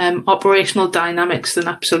operational dynamics, then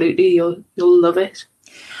absolutely you'll love it.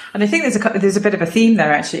 And I think there's a bit of a theme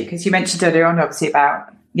there actually, because you mentioned earlier on obviously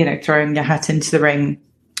about throwing your hat into the ring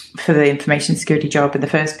for the information security job in the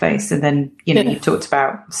first place, and then you talked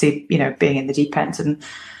about being in the deep end, and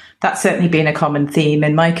that's certainly been a common theme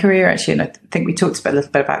in my career actually. And I think we talked a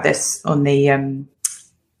little bit about this on the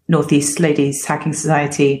Northeast Ladies Hacking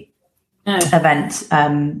Society event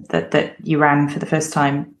that you ran for the first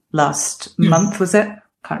time last month, was it?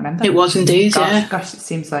 Can't remember. It was indeed. Gosh, it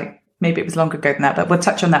seems like maybe it was longer ago than that, but we'll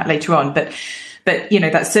touch on that later on. But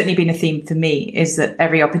that's certainly been a theme for me, is that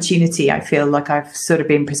every opportunity I feel like I've sort of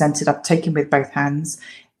been presented, I've taken with both hands,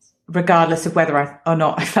 regardless of whether or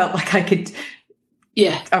not I felt like I could.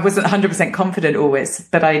 Yeah, I wasn't 100% confident always,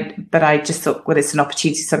 but I just thought, well, it's an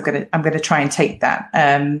opportunity, so I'm going to try and take that.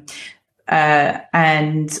 And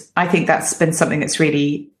I think that's been something that's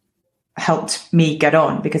really helped me get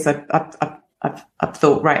on, because I've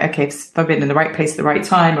thought, right, okay, if I've been in the right place at the right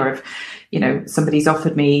time, or if, somebody's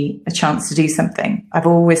offered me a chance to do something, I've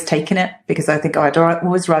always taken it, because I think I'd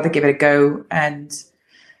always rather give it a go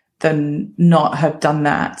than not have done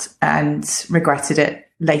that and regretted it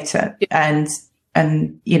later. Yeah. And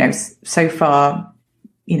so far,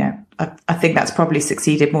 I think that's probably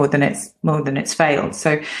succeeded more than it's failed.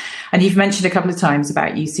 So, and you've mentioned a couple of times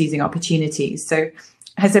about you seizing opportunities. So,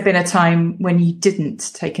 has there been a time when you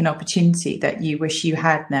didn't take an opportunity that you wish you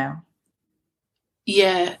had now?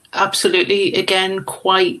 Yeah, absolutely. Again,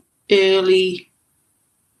 quite early,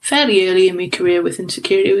 fairly early in my career within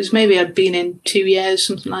security. It was maybe I'd been in 2 years,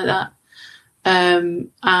 something like that.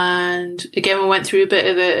 And again, we went through a bit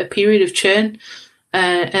of a period of churn.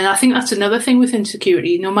 And I think that's another thing within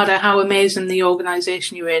security. No matter how amazing the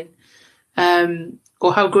organisation you're in,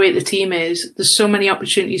 or how great the team is, there's so many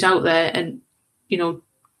opportunities out there, and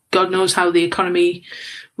God knows how the economy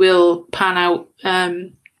will pan out,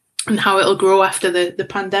 and how it'll grow after the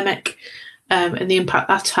pandemic, and the impact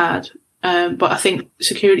that's had. But I think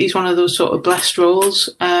security is one of those sort of blessed roles,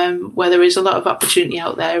 where there is a lot of opportunity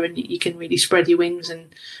out there, and you can really spread your wings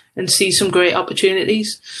and see some great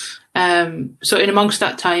opportunities. So in amongst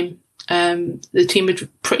that time, the team had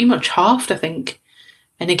pretty much halved, I think.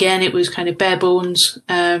 And again, it was kind of bare bones.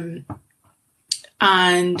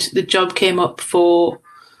 And the job came up for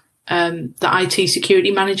the IT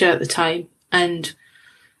security manager at the time, and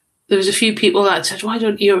there was a few people that said, "Why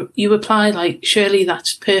don't you apply? Like, surely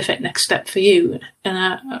that's perfect next step for you." And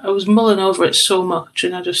I was mulling over it so much,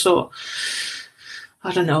 and I just thought,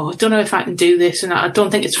 I don't know if I can do this, and I don't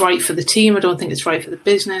think it's right for the team. I don't think it's right for the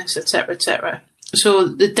business, etc., etc. So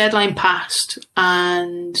the deadline passed,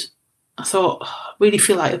 and I thought, I really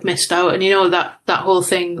feel like I've missed out. And that whole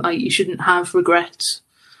thing, like, you shouldn't have regrets.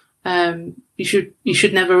 You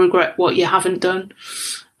should never regret what you haven't done.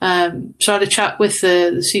 So I had a chat with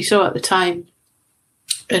the CISO at the time,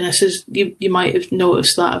 and I says, you might have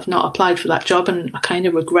noticed that I've not applied for that job, and I kind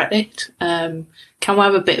of regret it. Can we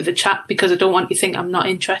have a bit of a chat, because I don't want you to think I'm not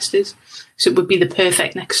interested. So it would be the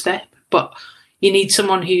perfect next step. But you need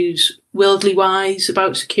someone who's worldly wise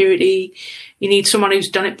about security. You need someone who's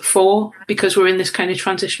done it before, because we're in this kind of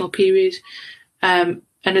transitional period. And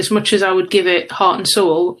as much as I would give it heart and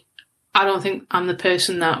soul, I don't think I'm the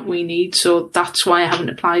person that we need. So that's why I haven't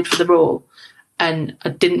applied for the role. And I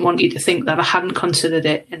didn't want you to think that I hadn't considered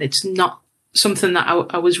it. And it's not something that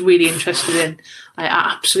I was really interested in. I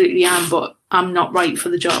absolutely am, but I'm not right for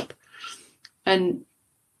the job. And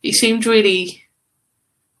he seemed really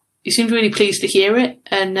pleased to hear it.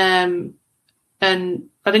 And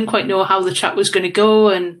I didn't quite know how the chat was going to go.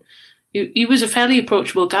 And he was a fairly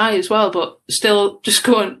approachable guy as well, but still just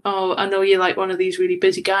going, "Oh, I know you're like one of these really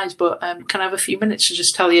busy guys, but can I have a few minutes to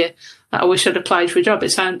just tell you that I wish I'd applied for a job?" It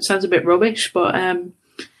sounds a bit rubbish, but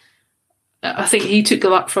I think he took a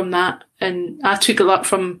lot from that, and I took a lot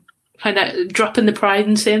from kind of dropping the pride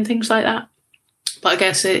and saying things like that. But I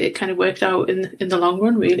guess it kind of worked out in the long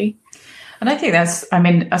run, really. And I think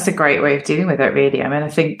that's a great way of dealing with it, really. I mean, I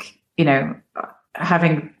think,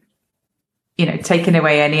 having, taken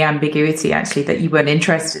away any ambiguity, actually, that you weren't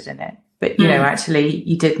interested in it, but, actually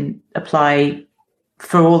you didn't apply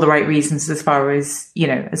for all the right reasons as far as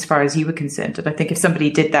you were concerned. And I think if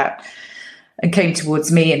somebody did that and came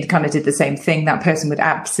towards me and kind of did the same thing, that person would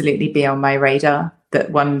absolutely be on my radar,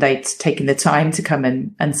 that one they'd taken the time to come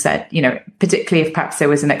and said, particularly if perhaps there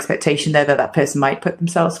was an expectation there that person might put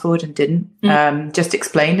themselves forward and didn't, just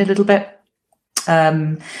explain a little bit.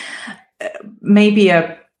 Maybe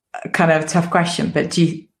a kind of tough question, but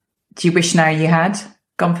do you wish now you had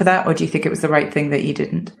gone for that, or do you think it was the right thing that you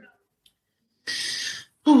didn't?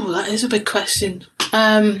 Oh, that is a big question.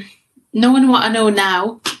 Knowing what I know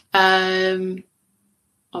now,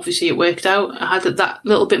 obviously it worked out. I had that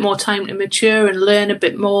little bit more time to mature and learn a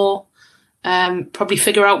bit more, probably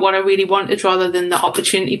figure out what I really wanted rather than the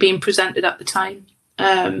opportunity being presented at the time.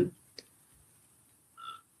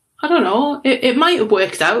 I don't know. It might have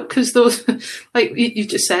worked out, because those, like you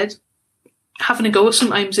just said, having a go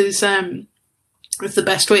sometimes is the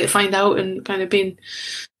best way to find out, and kind of being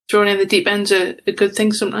thrown in the deep end's a good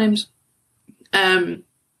thing sometimes.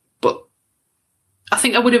 But I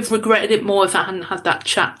think I would have regretted it more if I hadn't had that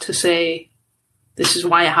chat to say, this is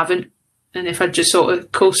why I haven't. And if I'd just sort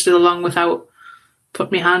of coasted along without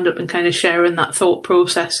putting my hand up and kind of sharing that thought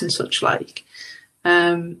process and such like.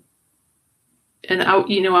 And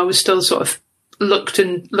I was still sort of looked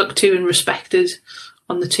to and respected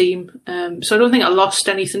on the team. So I don't think I lost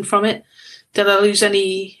anything from it. Did I lose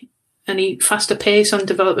any faster pace on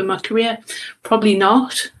developing my career? Probably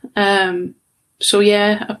not. So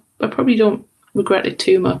yeah, I probably don't regret it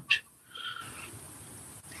too much.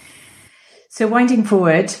 So winding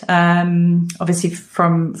forward, obviously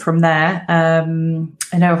from there, I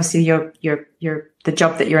know obviously you're the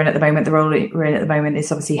job that you're in at the moment, the role that you're in at the moment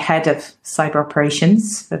is obviously head of cyber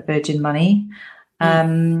operations for Virgin Money.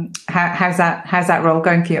 How's that role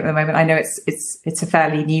going for you at the moment? I know it's a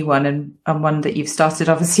fairly new one and one that you've started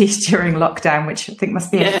obviously during lockdown, which I think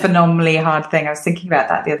must be a phenomenally hard thing. I was thinking about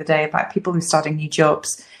that the other day about people who are starting new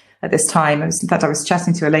jobs at this time. In fact, I was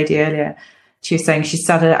chatting to a lady earlier. She was saying she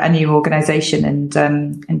started a new organisation and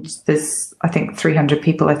there's I think 300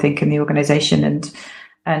 people I think in the organisation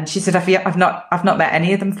and she said I've not met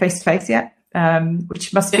any of them face to face yet,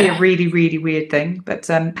 which must be a really, really weird thing. But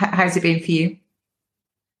how's it been for you?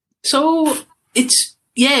 So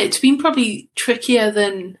it's been probably trickier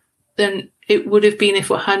than it would have been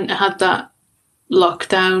if we hadn't had that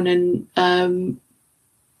lockdown and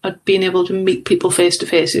I'd been able to meet people face to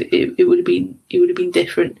face. It would have been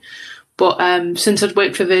different. But since I'd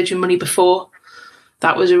worked for Virgin Money before,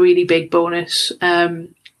 that was a really big bonus.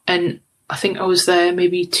 And I think I was there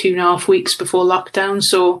maybe 2.5 weeks before lockdown.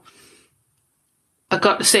 So I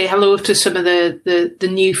got to say hello to some of the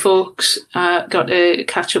new folks, got to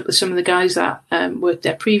catch up with some of the guys that worked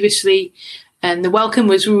there previously. And the welcome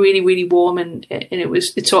was really, really warm and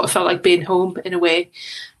it sort of felt like being home in a way.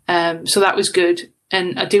 So that was good.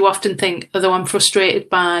 And I do often think, although I'm frustrated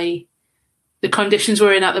by the conditions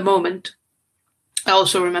we're in at the moment, I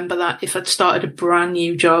also remember that if I'd started a brand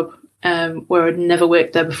new job where I'd never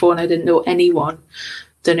worked there before and I didn't know anyone,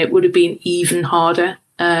 then it would have been even harder.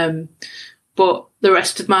 But the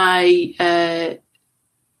rest of my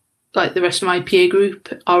peer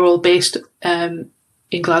group are all based in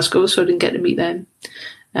Glasgow, so I didn't get to meet them.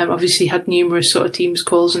 Obviously had numerous sort of Teams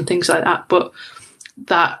calls and things like that, but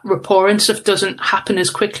that rapport and stuff doesn't happen as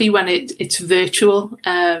quickly when it's virtual.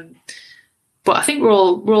 But I think we're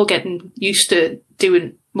all getting used to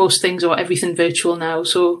doing most things or everything virtual now.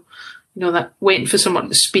 So, that waiting for someone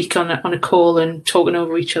to speak on a call and talking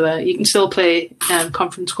over each other, you can still play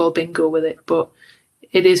conference call bingo with it, but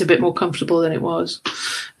it is a bit more comfortable than it was.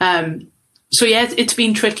 So yeah, it's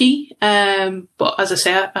been tricky. But as I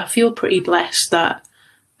say, I feel pretty blessed that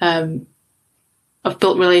I've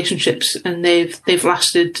built relationships and they've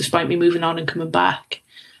lasted despite me moving on and coming back.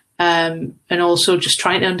 And also just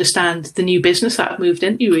trying to understand the new business that I've moved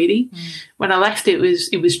into, really. When I left, it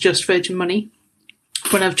was just Virgin Money.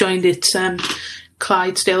 When I've joined, it's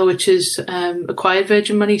Clydesdale, which is acquired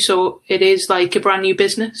Virgin Money. So it is like a brand new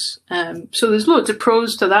business. So there's loads of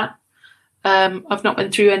pros to that. I've not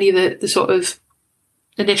went through any of the sort of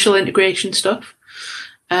initial integration stuff.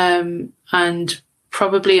 And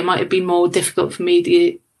probably it might have been more difficult for me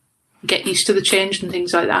to get used to the change and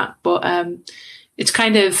things like that. But it's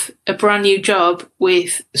kind of a brand new job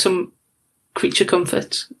with some creature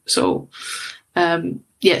comforts. So,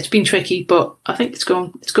 yeah, it's been tricky, but I think it's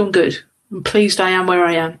going good. I'm pleased I am where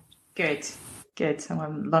I am. Good. So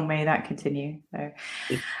long may that continue. So.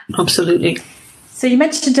 Absolutely. So you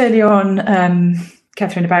mentioned earlier on,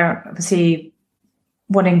 Catherine, about obviously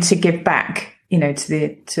wanting to give back,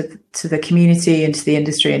 to the community and to the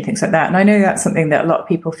industry and things like that. And I know that's something that a lot of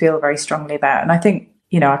people feel very strongly about. And I think,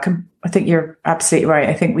 I think you're absolutely right.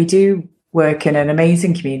 I think we do work in an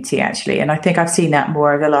amazing community, actually. And I think I've seen that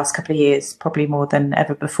more over the last couple of years, probably more than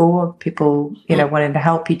ever before. People, wanting to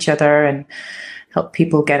help each other and help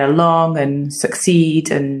people get along and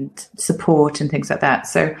succeed and support and things like that.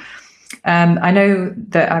 So I know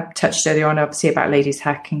that I touched earlier on, obviously, about Ladies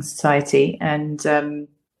Hacking Society. And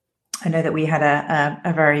I know that we had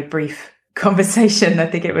a very brief conversation, I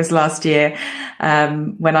think it was last year,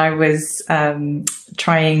 when I was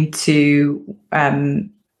trying to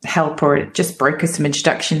help or just broker some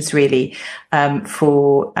introductions, really,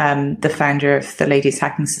 for the founder of the Ladies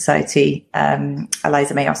Hacking Society,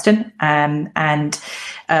 Eliza May Austin. And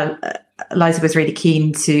Eliza was really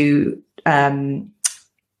keen to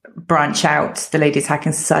branch out the Ladies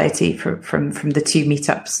Hacking Society from the two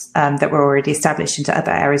meetups that were already established into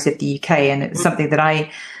other areas of the UK. And it was something that I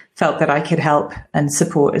felt that I could help and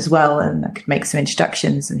support as well, and I could make some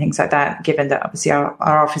introductions and things like that, given that obviously our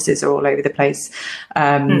offices are all over the place.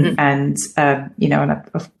 And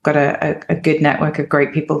I've got a good network of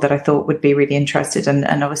great people that I thought would be really interested. And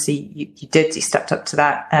obviously you stepped up to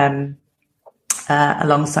that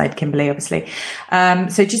alongside Kimberly, obviously.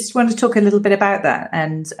 So just want to talk a little bit about that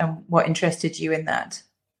and what interested you in that.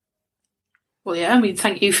 Well, yeah,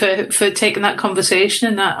 thank you for taking that conversation,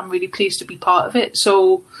 and that I'm really pleased to be part of it.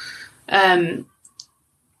 So I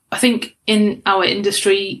think in our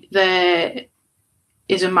industry, there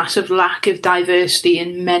is a massive lack of diversity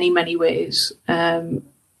in many, many ways.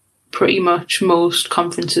 Pretty much most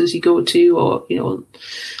conferences you go to or,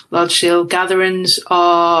 large scale gatherings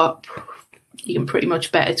you can pretty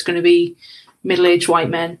much bet it's going to be middle-aged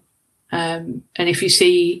white men. And if you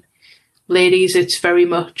see ladies, it's very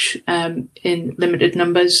much in limited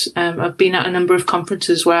numbers. I've been at a number of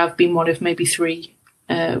conferences where I've been one of maybe 3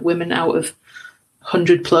 women out of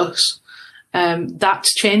 100 plus.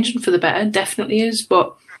 That's changing for the better, definitely is.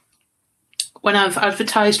 But when I've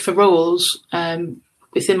advertised for roles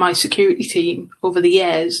within my security team over the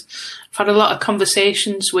years, I've had a lot of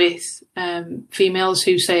conversations with females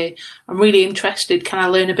who say, I'm really interested, can I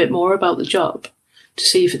learn a bit more about the job to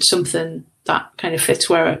see if it's something that kind of fits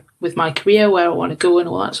with my career, where I want to go and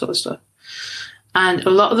all that sort of stuff. And a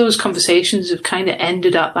lot of those conversations have kind of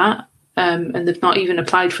ended at that, and they've not even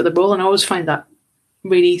applied for the role. And I always find that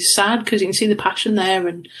really sad, because you can see the passion there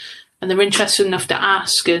and they're interested enough to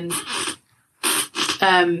ask. And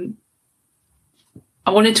I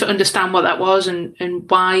wanted to understand what that was and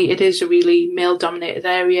why it is a really male-dominated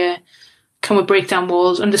area. Can we break down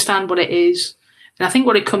walls, understand what it is? And I think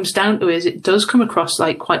what it comes down to is it does come across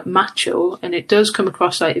like quite macho, and it does come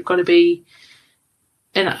across like you've got to be,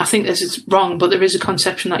 and I think this is wrong, but there is a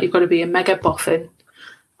conception that you've got to be a mega boffin.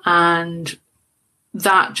 And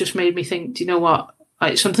that just made me think, do you know what?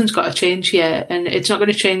 Like, something's got to change here. And it's not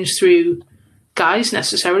going to change through guys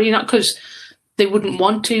necessarily, not because they wouldn't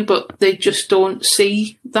want to, but they just don't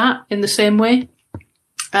see that in the same way.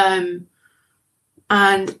 And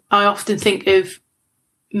I often think of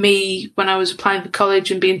me when I was applying for college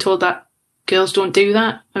and being told that girls don't do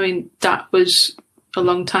that. I mean, that was a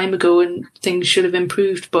long time ago and things should have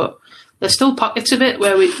improved, but there's still pockets of it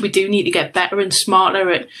where we do need to get better and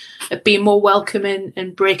smarter at being more welcoming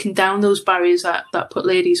and breaking down those barriers that put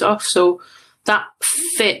ladies off. So that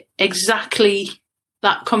fit exactly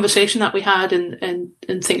that conversation that we had and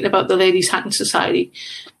thinking about the Ladies Hacking Society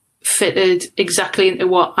fitted exactly into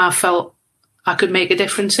what I felt I could make a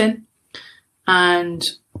difference in. And,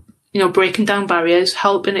 you know, breaking down barriers,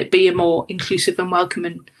 helping it be a more inclusive and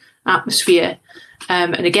welcoming atmosphere.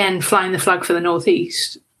 And again, flying the flag for the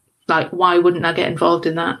Northeast. Like, why wouldn't I get involved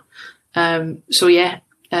in that? That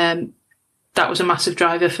was a massive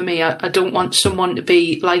driver for me. I don't want someone to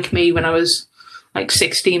be like me when I was like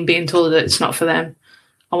 16 being told that it's not for them.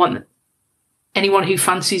 I want anyone who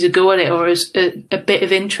fancies a go at it or has a bit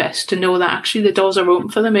of interest to know that actually the doors are open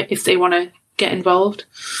for them if they want to get involved.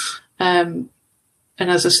 And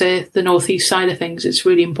as I say, the Northeast side of things, it's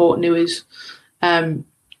really important to us.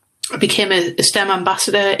 I became a STEM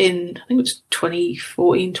ambassador in, I think it was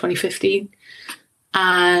 2014, 2015.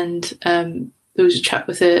 And there was a chat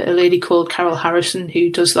with a lady called Carol Harrison who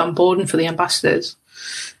does the onboarding for the ambassadors.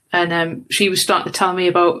 And she was starting to tell me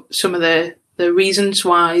about some of the reasons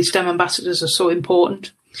why STEM ambassadors are so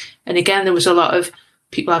important. And again, there was a lot of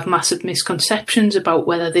people have massive misconceptions about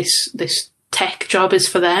whether this tech job is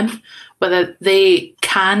for them, whether they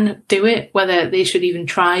can do it, whether they should even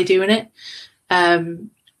try doing it.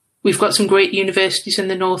 We've got some great universities in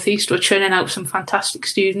the Northeast. We're churning out some fantastic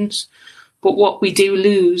students. But what we do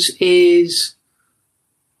lose is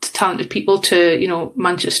talented people to, you know,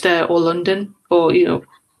 Manchester or London or, you know,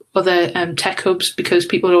 other tech hubs because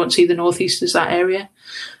people don't see the Northeast as that area.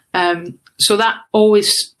 So that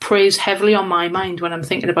always preys heavily on my mind when I'm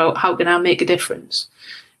thinking about how can I make a difference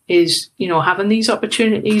is, you know, having these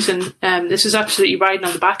opportunities. And this is absolutely riding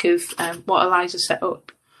on the back of what Eliza set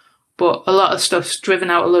up. But a lot of stuff's driven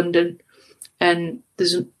out of London, and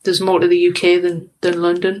there's more to the UK than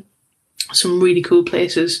London. Some really cool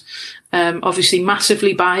places. Obviously,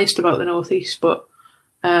 massively biased about the Northeast, but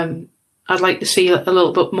I'd like to see a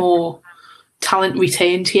little bit more talent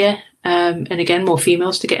retained here, and again, more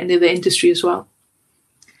females to get into the industry as well.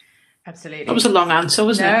 Absolutely. That was a long answer,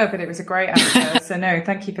 wasn't it? No, but it was a great answer. So no,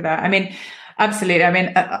 thank you for that. I mean, absolutely. I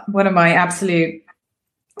mean, one of my absolute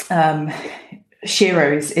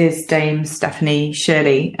sheroes is Dame Stephanie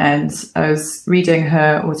Shirley, and I was reading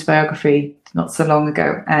her autobiography not so long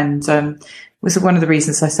ago, and was one of the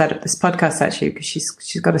reasons I set up this podcast actually, because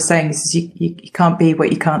she's got a saying, this is you can't be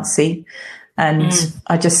what you can't see, and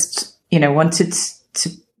I just, you know, wanted to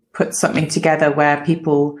put something together where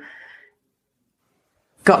people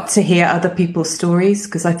got to hear other people's stories,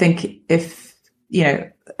 because I think if, you know,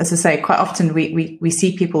 as I say, quite often we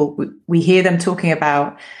see people, we hear them talking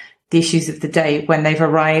about the issues of the day when they've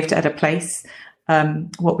arrived at a place.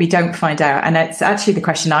 What we don't find out, and it's actually the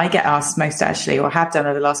question I get asked most actually, or have done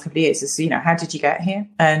over the last couple of years, is, you know, how did you get here?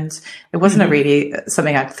 And it wasn't really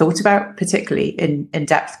something I'd thought about particularly in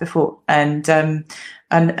depth before. And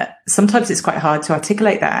sometimes it's quite hard to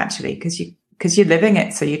articulate that actually, because you're living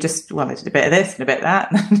it. So you just, well, I did a bit of this and a bit of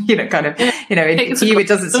that, you know, kind of, you know, to you, it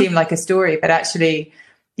doesn't seem like a story, but actually,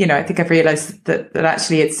 you know, I think I've realized that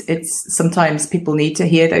actually it's sometimes people need to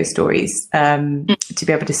hear those stories to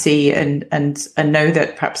be able to see and know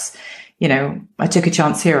that perhaps, you know, I took a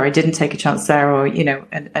chance here or I didn't take a chance there, or, you know,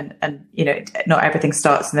 and you know, not everything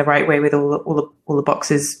starts in the right way with all the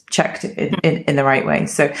boxes checked in the right way.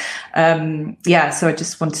 So so I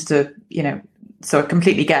just wanted to, you know, so I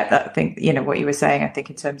completely get that. I think, you know, what you were saying, I think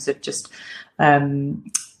in terms of just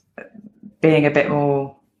being a bit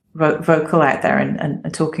more vocal out there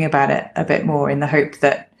and talking about it a bit more, in the hope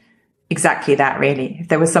that exactly that, really, if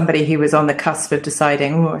there was somebody who was on the cusp of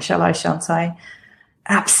deciding, oh, shan't I?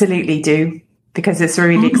 Absolutely do, because it's a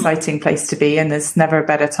really exciting place to be, and there's never a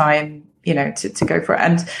better time, you know, to go for it.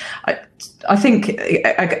 And I think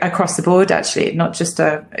across the board, actually, not just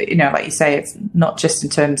you know, like you say, it's not just in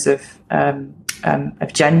terms of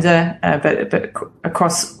gender, but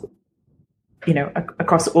across, you know,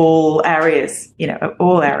 across all areas, you know,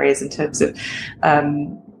 all areas in terms of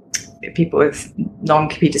people with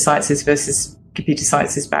non-computer sciences versus computer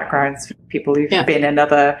sciences backgrounds, people who've been in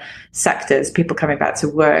other sectors, people coming back to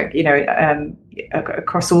work, you know,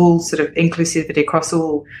 across all sort of inclusivity, across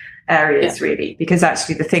all areas, really, because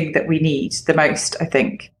actually the thing that we need the most, I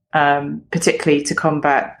think, particularly to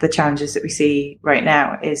combat the challenges that we see right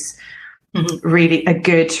now, is really a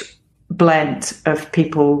good blend of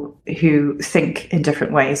people who think in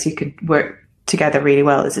different ways, who could work together really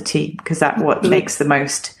well as a team, because that's what makes the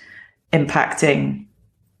most impacting,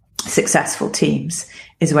 successful teams,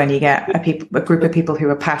 is when you get a group of people who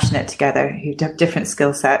are passionate together, who have different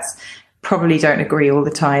skill sets, probably don't agree all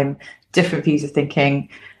the time, different views of thinking.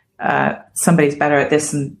 Somebody's better at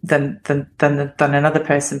this than another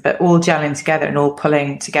person, but all gelling together and all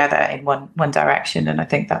pulling together in one direction. And I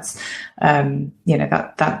think that's,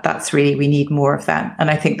 that's really, we need more of that.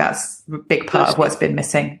 And I think that's a big part of what's been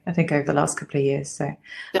missing, I think, over the last couple of years. So,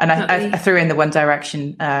 and I threw in the One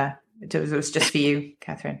Direction. It was just for you,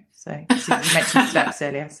 Catherine. So you mentioned steps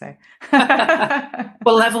earlier. So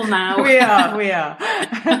we're level now. We are.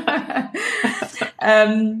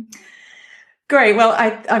 Great. Well,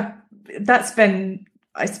 it's been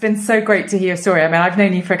so great to hear your story. I mean, I've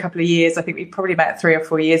known you for a couple of years. I think we probably met 3 or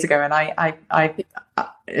 4 years ago, and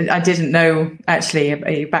I didn't know actually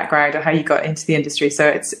your background or how you got into the industry. So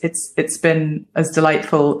it's been as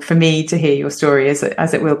delightful for me to hear your story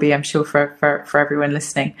as it will be, I'm sure, for everyone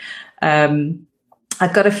listening.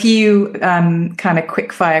 I've got a few kind of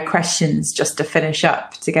quick fire questions just to finish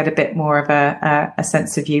up, to get a bit more of a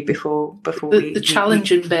sense of you before the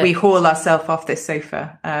challenging bit. We haul ourselves off this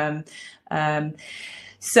sofa.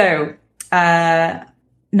 So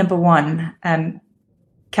number one,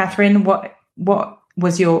 Catherine, what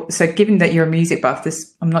was given that you're a music buff,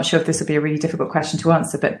 I'm not sure if this will be a really difficult question to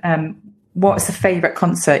answer, but what's your favorite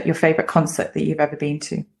concert that you've ever been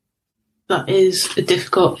to? That is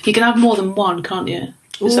difficult. You can have more than one, can't you?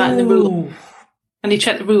 Is that in the rule? And you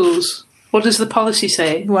check the rules. What does the policy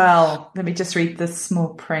say? Well, let me just read the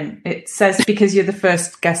small print. It says, because you're the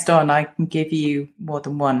first guest on, I can give you more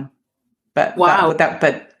than one. But wow.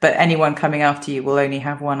 But anyone coming after you will only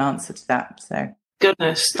have one answer to that. So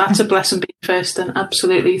goodness, that's a blessing being first. Then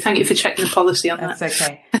absolutely. Thank you for checking the policy on that. That's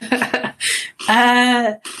okay.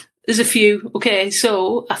 There's a few. Okay,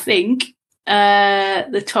 so I think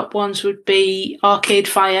the top ones would be Arcade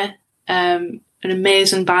Fire, an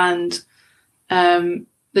amazing band. I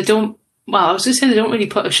was going to say they don't really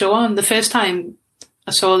put a show on. The first time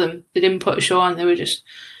I saw them, they didn't put a show on. They were just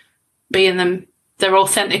being them, their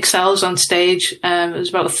authentic selves on stage. There was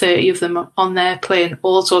about 30 of them on there playing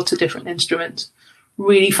all sorts of different instruments.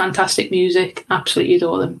 Really fantastic music. Absolutely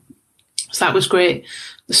adore them. So that was great.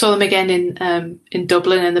 I saw them again in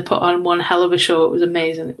Dublin, and they put on one hell of a show. It was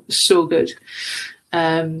amazing. It was so good.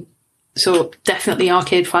 So definitely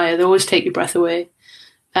Arcade Fire. They always take your breath away.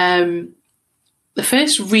 The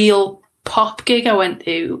first real pop gig I went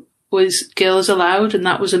to was Girls Aloud, and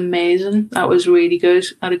that was amazing. That was really good.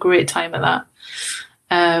 I had a great time at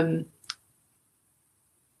that.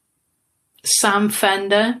 Sam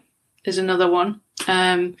Fender is another one.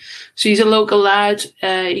 So he's a local lad.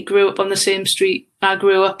 He grew up on the same street I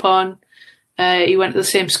grew up on. He went to the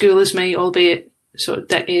same school as me, albeit sort of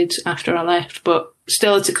decades after I left, but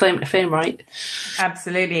still it's a claim to fame, right?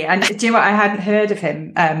 Absolutely. And do you know what? I hadn't heard of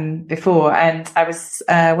him before, and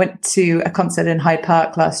I went to a concert in Hyde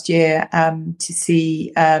Park last year to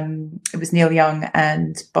see it was Neil Young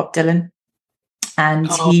and Bob Dylan.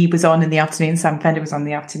 And he was on in the afternoon. Sam Fender was on in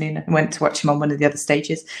the afternoon. I went to watch him on one of the other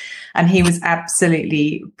stages, and he was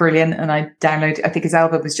absolutely brilliant. And I think his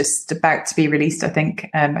album was just about to be released. I think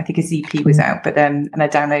his EP was out, but and I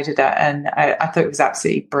downloaded it, and I thought it was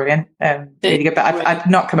absolutely brilliant, really good. But I've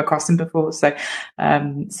not come across him before, so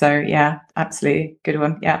yeah, absolutely good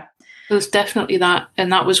one. Yeah, it was definitely that,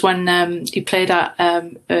 and that was when he played at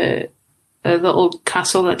a little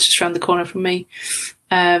castle that's just around the corner from me.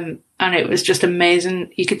 And it was just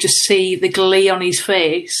amazing. You could just see the glee on his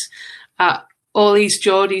face at all these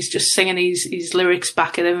Geordies just singing his lyrics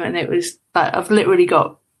back at him. And it was like, I've literally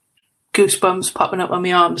got goosebumps popping up on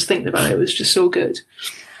my arms thinking about it. It was just so good.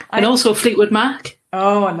 And also Fleetwood Mac.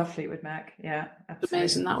 Oh, I love Fleetwood Mac. Yeah. Absolutely.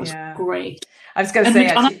 Amazing. That was great. I was going to say,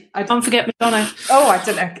 actually, don't forget Madonna. Oh, I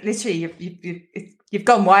don't know. Literally, you've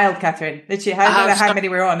gone wild, Catherine. Literally, I don't know how many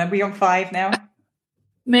we're on. Are we on 5 now?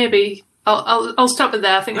 Maybe. I'll stop it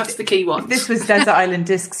there. I think that's the key one. If this was Desert Island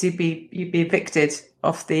Discs, you'd be evicted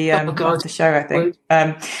off the off the show, I think.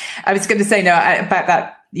 I was going to say about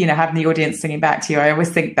that, having the audience singing back to you. I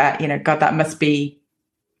always think that, God, that must be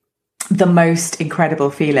the most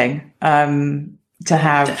incredible feeling, to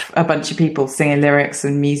have a bunch of people singing lyrics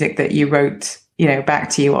and music that you wrote,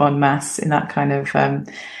 back to you en masse in that kind of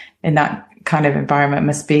environment.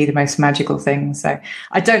 Must be the most magical thing. So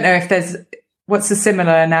I don't know if what's a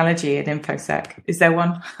similar analogy in InfoSec? Is there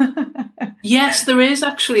one? Yes, there is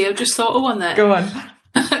actually. I've just thought of one there. Go on.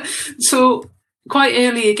 So quite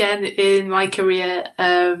early again in my career,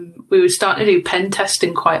 we were starting to do pen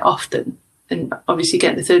testing quite often. and obviously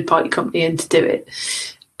getting a third party company in to do it.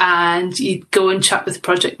 And you'd go and chat with the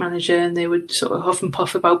project manager and they would sort of huff and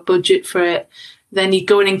puff about budget for it. Then you'd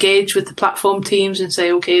go and engage with the platform teams and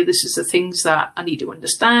say, okay, this is the things that I need to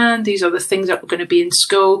understand. These are the things that are going to be in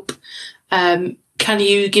scope. Can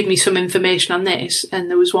you give me some information on this? And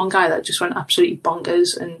there was one guy that just went absolutely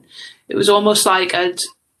bonkers. And it was almost like I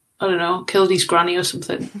don't know, killed his granny or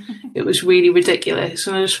something. It was really ridiculous.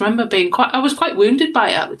 And I just remember I was quite wounded by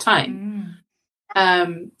it at the time.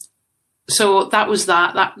 So that was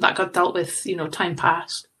that got dealt with, time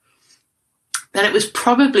passed. Then it was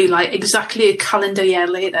probably like exactly a calendar year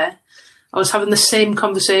later, I was having the same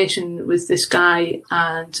conversation with this guy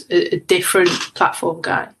and a different platform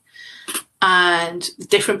guy. And the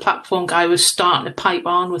different platform guy was starting to pipe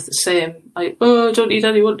on with the same, like, oh, I don't need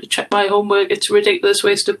anyone to check my homework. It's a ridiculous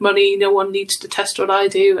waste of money. No one needs to test what I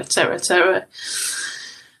do, etc., etc.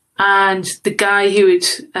 And the guy who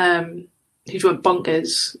went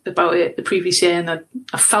bonkers about it the previous year, and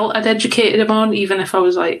I felt I'd educated him on, even if I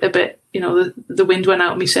was like a bit, the wind went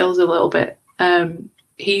out of my sails a little bit.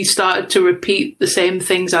 He started to repeat the same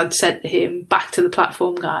things I'd said to him back to the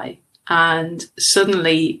platform guy. And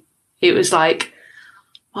suddenly it was like,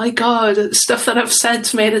 my God, the stuff that I've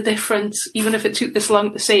said's made a difference. Even if it took this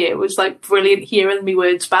long to say it, was like brilliant hearing me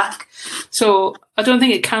words back. So I don't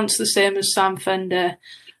think it counts the same as Sam Fender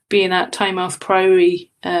being at Tynemouth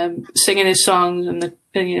Priory, singing his songs and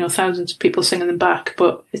thousands of people singing them back.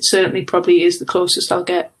 But it certainly probably is the closest I'll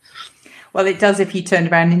get. Well, it does if you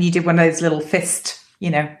turned around and you did one of those little fist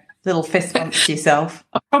bumps yourself.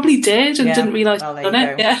 I probably did and didn't realise I'd done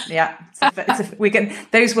it. Yeah.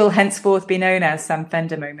 Those will henceforth be known as Sam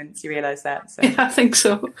Fender moments. You realise that? So. Yeah, I think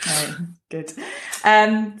so. Right, good.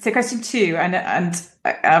 So question 2, and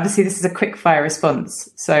obviously this is a quick fire response.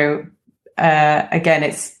 So again,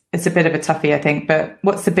 it's a bit of a toughie, I think. But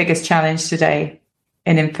what's the biggest challenge today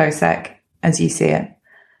in InfoSec as you see it?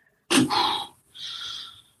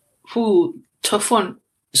 Ooh, tough one.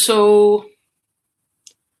 So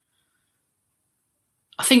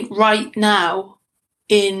I think right now,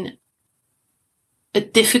 in a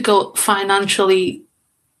difficult financially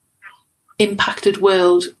impacted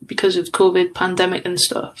world because of COVID pandemic and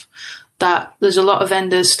stuff, that there's a lot of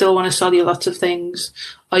vendors still want to sell you lots of things.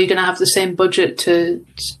 Are you going to have the same budget to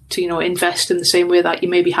invest in the same way that you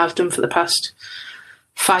maybe have done for the past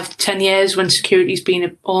 5 to 10 years when security's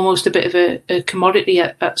been almost a bit of a commodity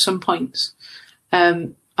at some points?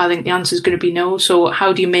 I think the answer is going to be no. So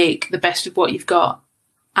how do you make the best of what you've got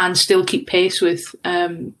and still keep pace with,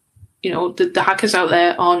 the hackers out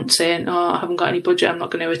there aren't saying, oh, I haven't got any budget, I'm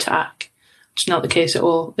not going to attack. It's not the case at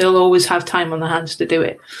all. They'll always have time on their hands to do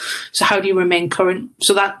it. So how do you remain current?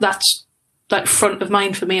 So that's like front of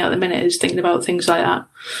mind for me at the minute, is thinking about things like that.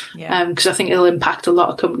 Yeah. Because I think it'll impact a lot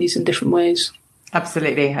of companies in different ways.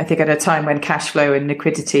 Absolutely. I think at a time when cash flow and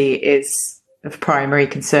liquidity is of primary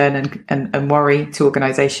concern and worry to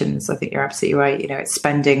organizations, I think you're absolutely right. It's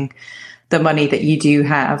spending the money that you do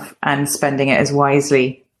have and spending it as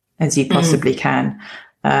wisely as you possibly can.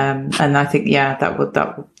 And I think,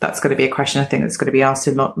 that's going to be a question I think that's going to be asked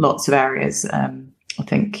in lots of areas. I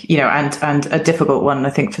think, and a difficult one, I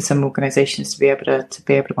think, for some organizations to be able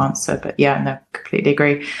to answer. But completely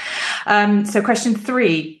agree. So question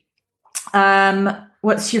 3,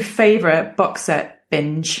 what's your favorite box set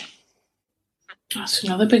binge? That's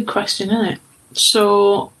another big question, isn't it?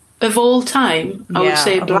 So of all time, I would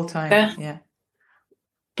say Blackadder. Yeah.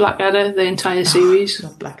 Blackadder, the entire series.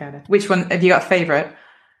 Love Blackadder. Which one have you got a favourite?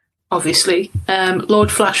 Obviously. Lord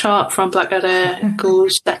Flashheart from Blackadder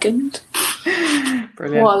goes second.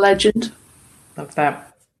 Brilliant. What a legend. Love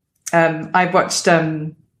that. I watched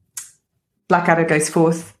Blackadder Goes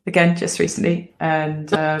Forth again just recently, and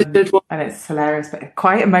it's hilarious, but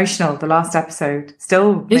quite emotional. The last episode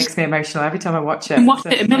still makes me emotional every time I watch it. I've watched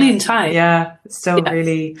it a million times. Yeah, it's still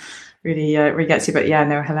really gets you. But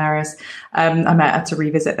hilarious. I might have to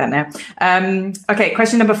revisit that now. Okay,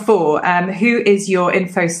 question number 4. Who is your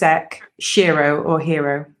InfoSec shiro or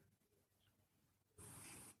hero?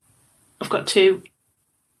 I've got 2.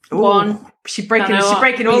 Ooh, one. She's breaking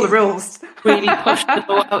all the rules. Really pushed the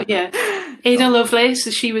ball out, yeah. Ada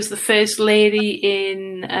Lovelace, she was the first lady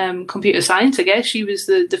in computer science, I guess. She was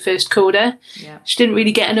the first coder. Yeah. She didn't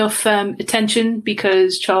really get enough attention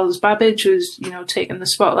because Charles Babbage was, taking the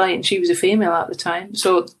spotlight, and she was a female at the time.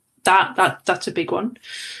 So that's a big one.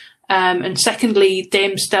 And secondly,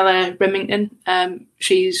 Dame Stella Remington.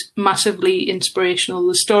 She's massively inspirational.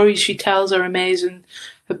 The stories she tells are amazing.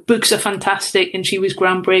 Her books are fantastic, and she was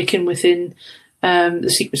groundbreaking within the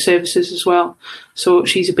Secret Services as well. So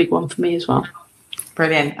she's a big one for me as well.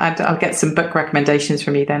 Brilliant. I'll get some book recommendations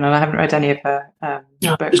from you then, and I haven't read any of her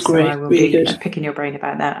books, so I will be picking your brain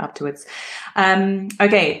about that afterwards.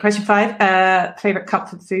 Okay, question 5. Favourite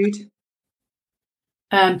comfort food?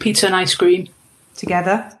 Pizza and ice cream.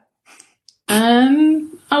 Together? I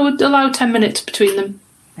would allow 10 minutes between them.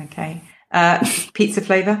 Okay. Pizza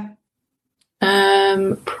flavour?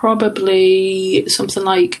 Probably something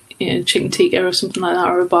like chicken tikka or something like that,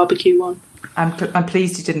 or a barbecue one. I'm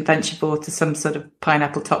pleased you didn't venture forth to some sort of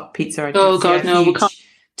pineapple top pizza. Oh God, no! We can't.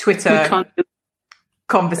 Twitter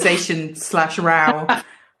conversation / row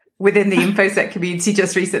within the InfoSec community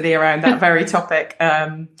just recently around that very topic,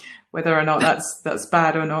 whether or not that's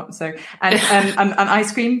bad or not. So, and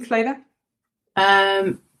ice cream flavour.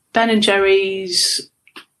 Ben and Jerry's,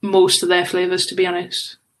 most of their flavours, to be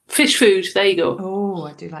honest. Fish food, there you go. Oh,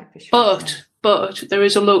 I do like fish food. But there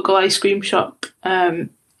is a local ice cream shop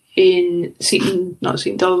in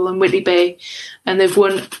Dolival and Whitley Bay, and they've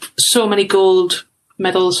won so many gold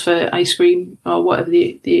medals for ice cream, or whatever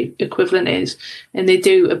the equivalent is, and they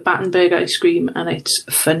do a Battenberg ice cream, and it's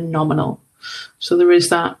phenomenal. So there is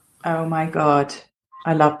that. Oh my God.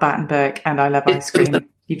 I love Battenberg and I love ice cream.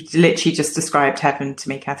 You've literally just described heaven to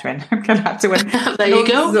me, Catherine. I'm going to have to there you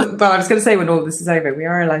go. Well, I was going to say when all this is over, we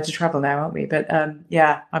are allowed to travel now, aren't we? But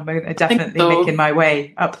yeah, I'm definitely making my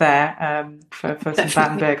way up there for some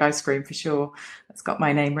Battenberg ice cream for sure. That's got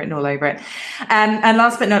my name written all over it. And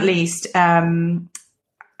last but not least,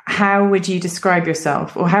 how would you describe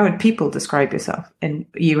yourself, or how would people describe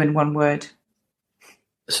you in one word?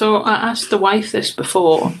 So I asked the wife this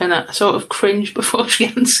before, and I sort of cringed before she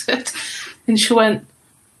answered, and she went,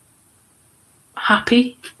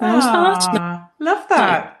 happy. I was like, love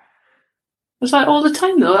that. I was like, all the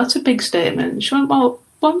time though, that's a big statement. She went, well,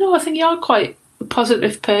 no, I think you are quite a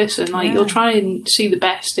positive person. Like you'll try and see the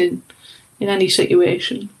best in any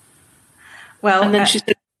situation. Well, and then she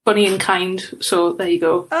said, funny and kind. So there you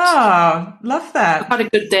go. Oh, love that. I've had a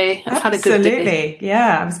good day. Absolutely.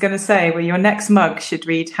 Yeah, I was going to say, well, your next mug should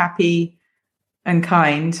read happy and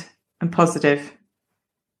kind and positive.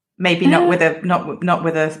 Maybe not with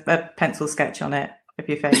a pencil sketch on it of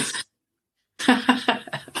your face.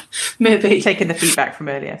 Maybe taking the feedback from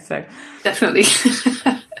earlier. So definitely.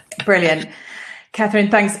 Brilliant.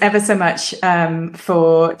 Catherine, thanks ever so much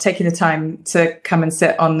for taking the time to come and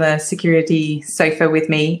sit on the security sofa with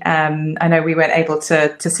me. I know we weren't able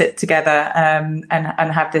to sit together and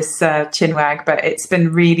have this chinwag, but it's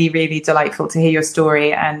been really, really delightful to hear your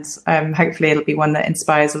story, and hopefully it'll be one that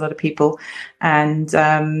inspires a lot of people. And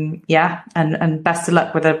and best of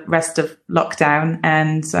luck with the rest of lockdown.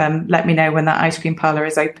 And let me know when that ice cream parlour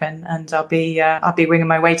is open, and I'll be winging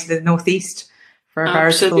my way to the northeast for a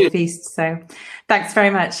veritable feast. So thanks very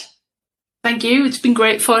much. Thank you. It's been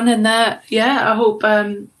great fun, and I hope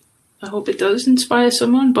it does inspire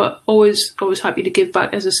someone, but always happy to give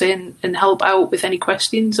back, as I say, and help out with any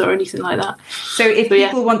questions or anything like that. So if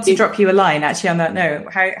people want to drop you a line, actually on that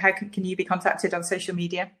note, how can you be contacted on social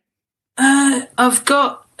media? I've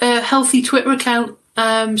got a healthy Twitter account.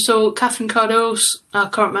 So Catherine Cardos, I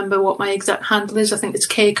can't remember what my exact handle is. I think it's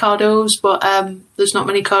K Cardos, but there's not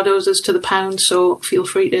many Cardoses to the pound, so feel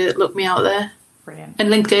free to look me out there. Brilliant. And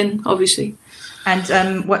LinkedIn, obviously.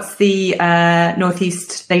 And what's the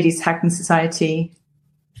Northeast Ladies Hacking Society?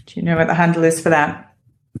 Do you know what the handle is for that?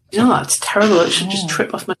 No, that's terrible. It should just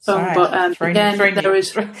trip off my tongue. But throwing that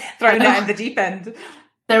in the deep end.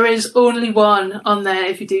 There is only one on there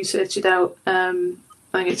if you do search it out. I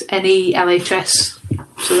think it's NELHS.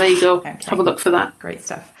 So there you go. Okay. Have a look for that. Great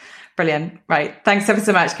stuff. Brilliant. Right. Thanks ever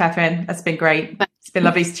so much, Catherine. That's been great. Thanks. It's been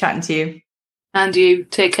lovely chatting to you. And you.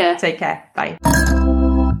 Take care. Take care. Bye.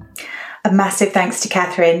 A massive thanks to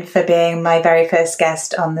Catherine for being my very first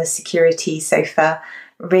guest on the Security Sofa.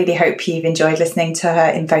 Really hope you've enjoyed listening to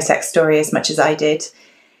her InfoSec story as much as I did.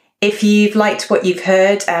 If you've liked what you've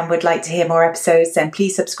heard and would like to hear more episodes, then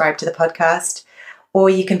please subscribe to the podcast. Or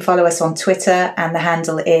you can follow us on Twitter, and the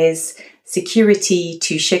handle is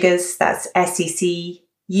Security2Sugars. That's SECURITEA,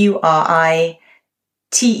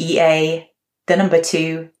 the number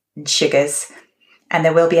 2, and Sugars. And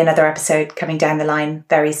there will be another episode coming down the line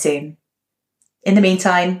very soon. In the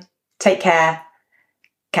meantime, take care.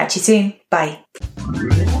 Catch you soon. Bye.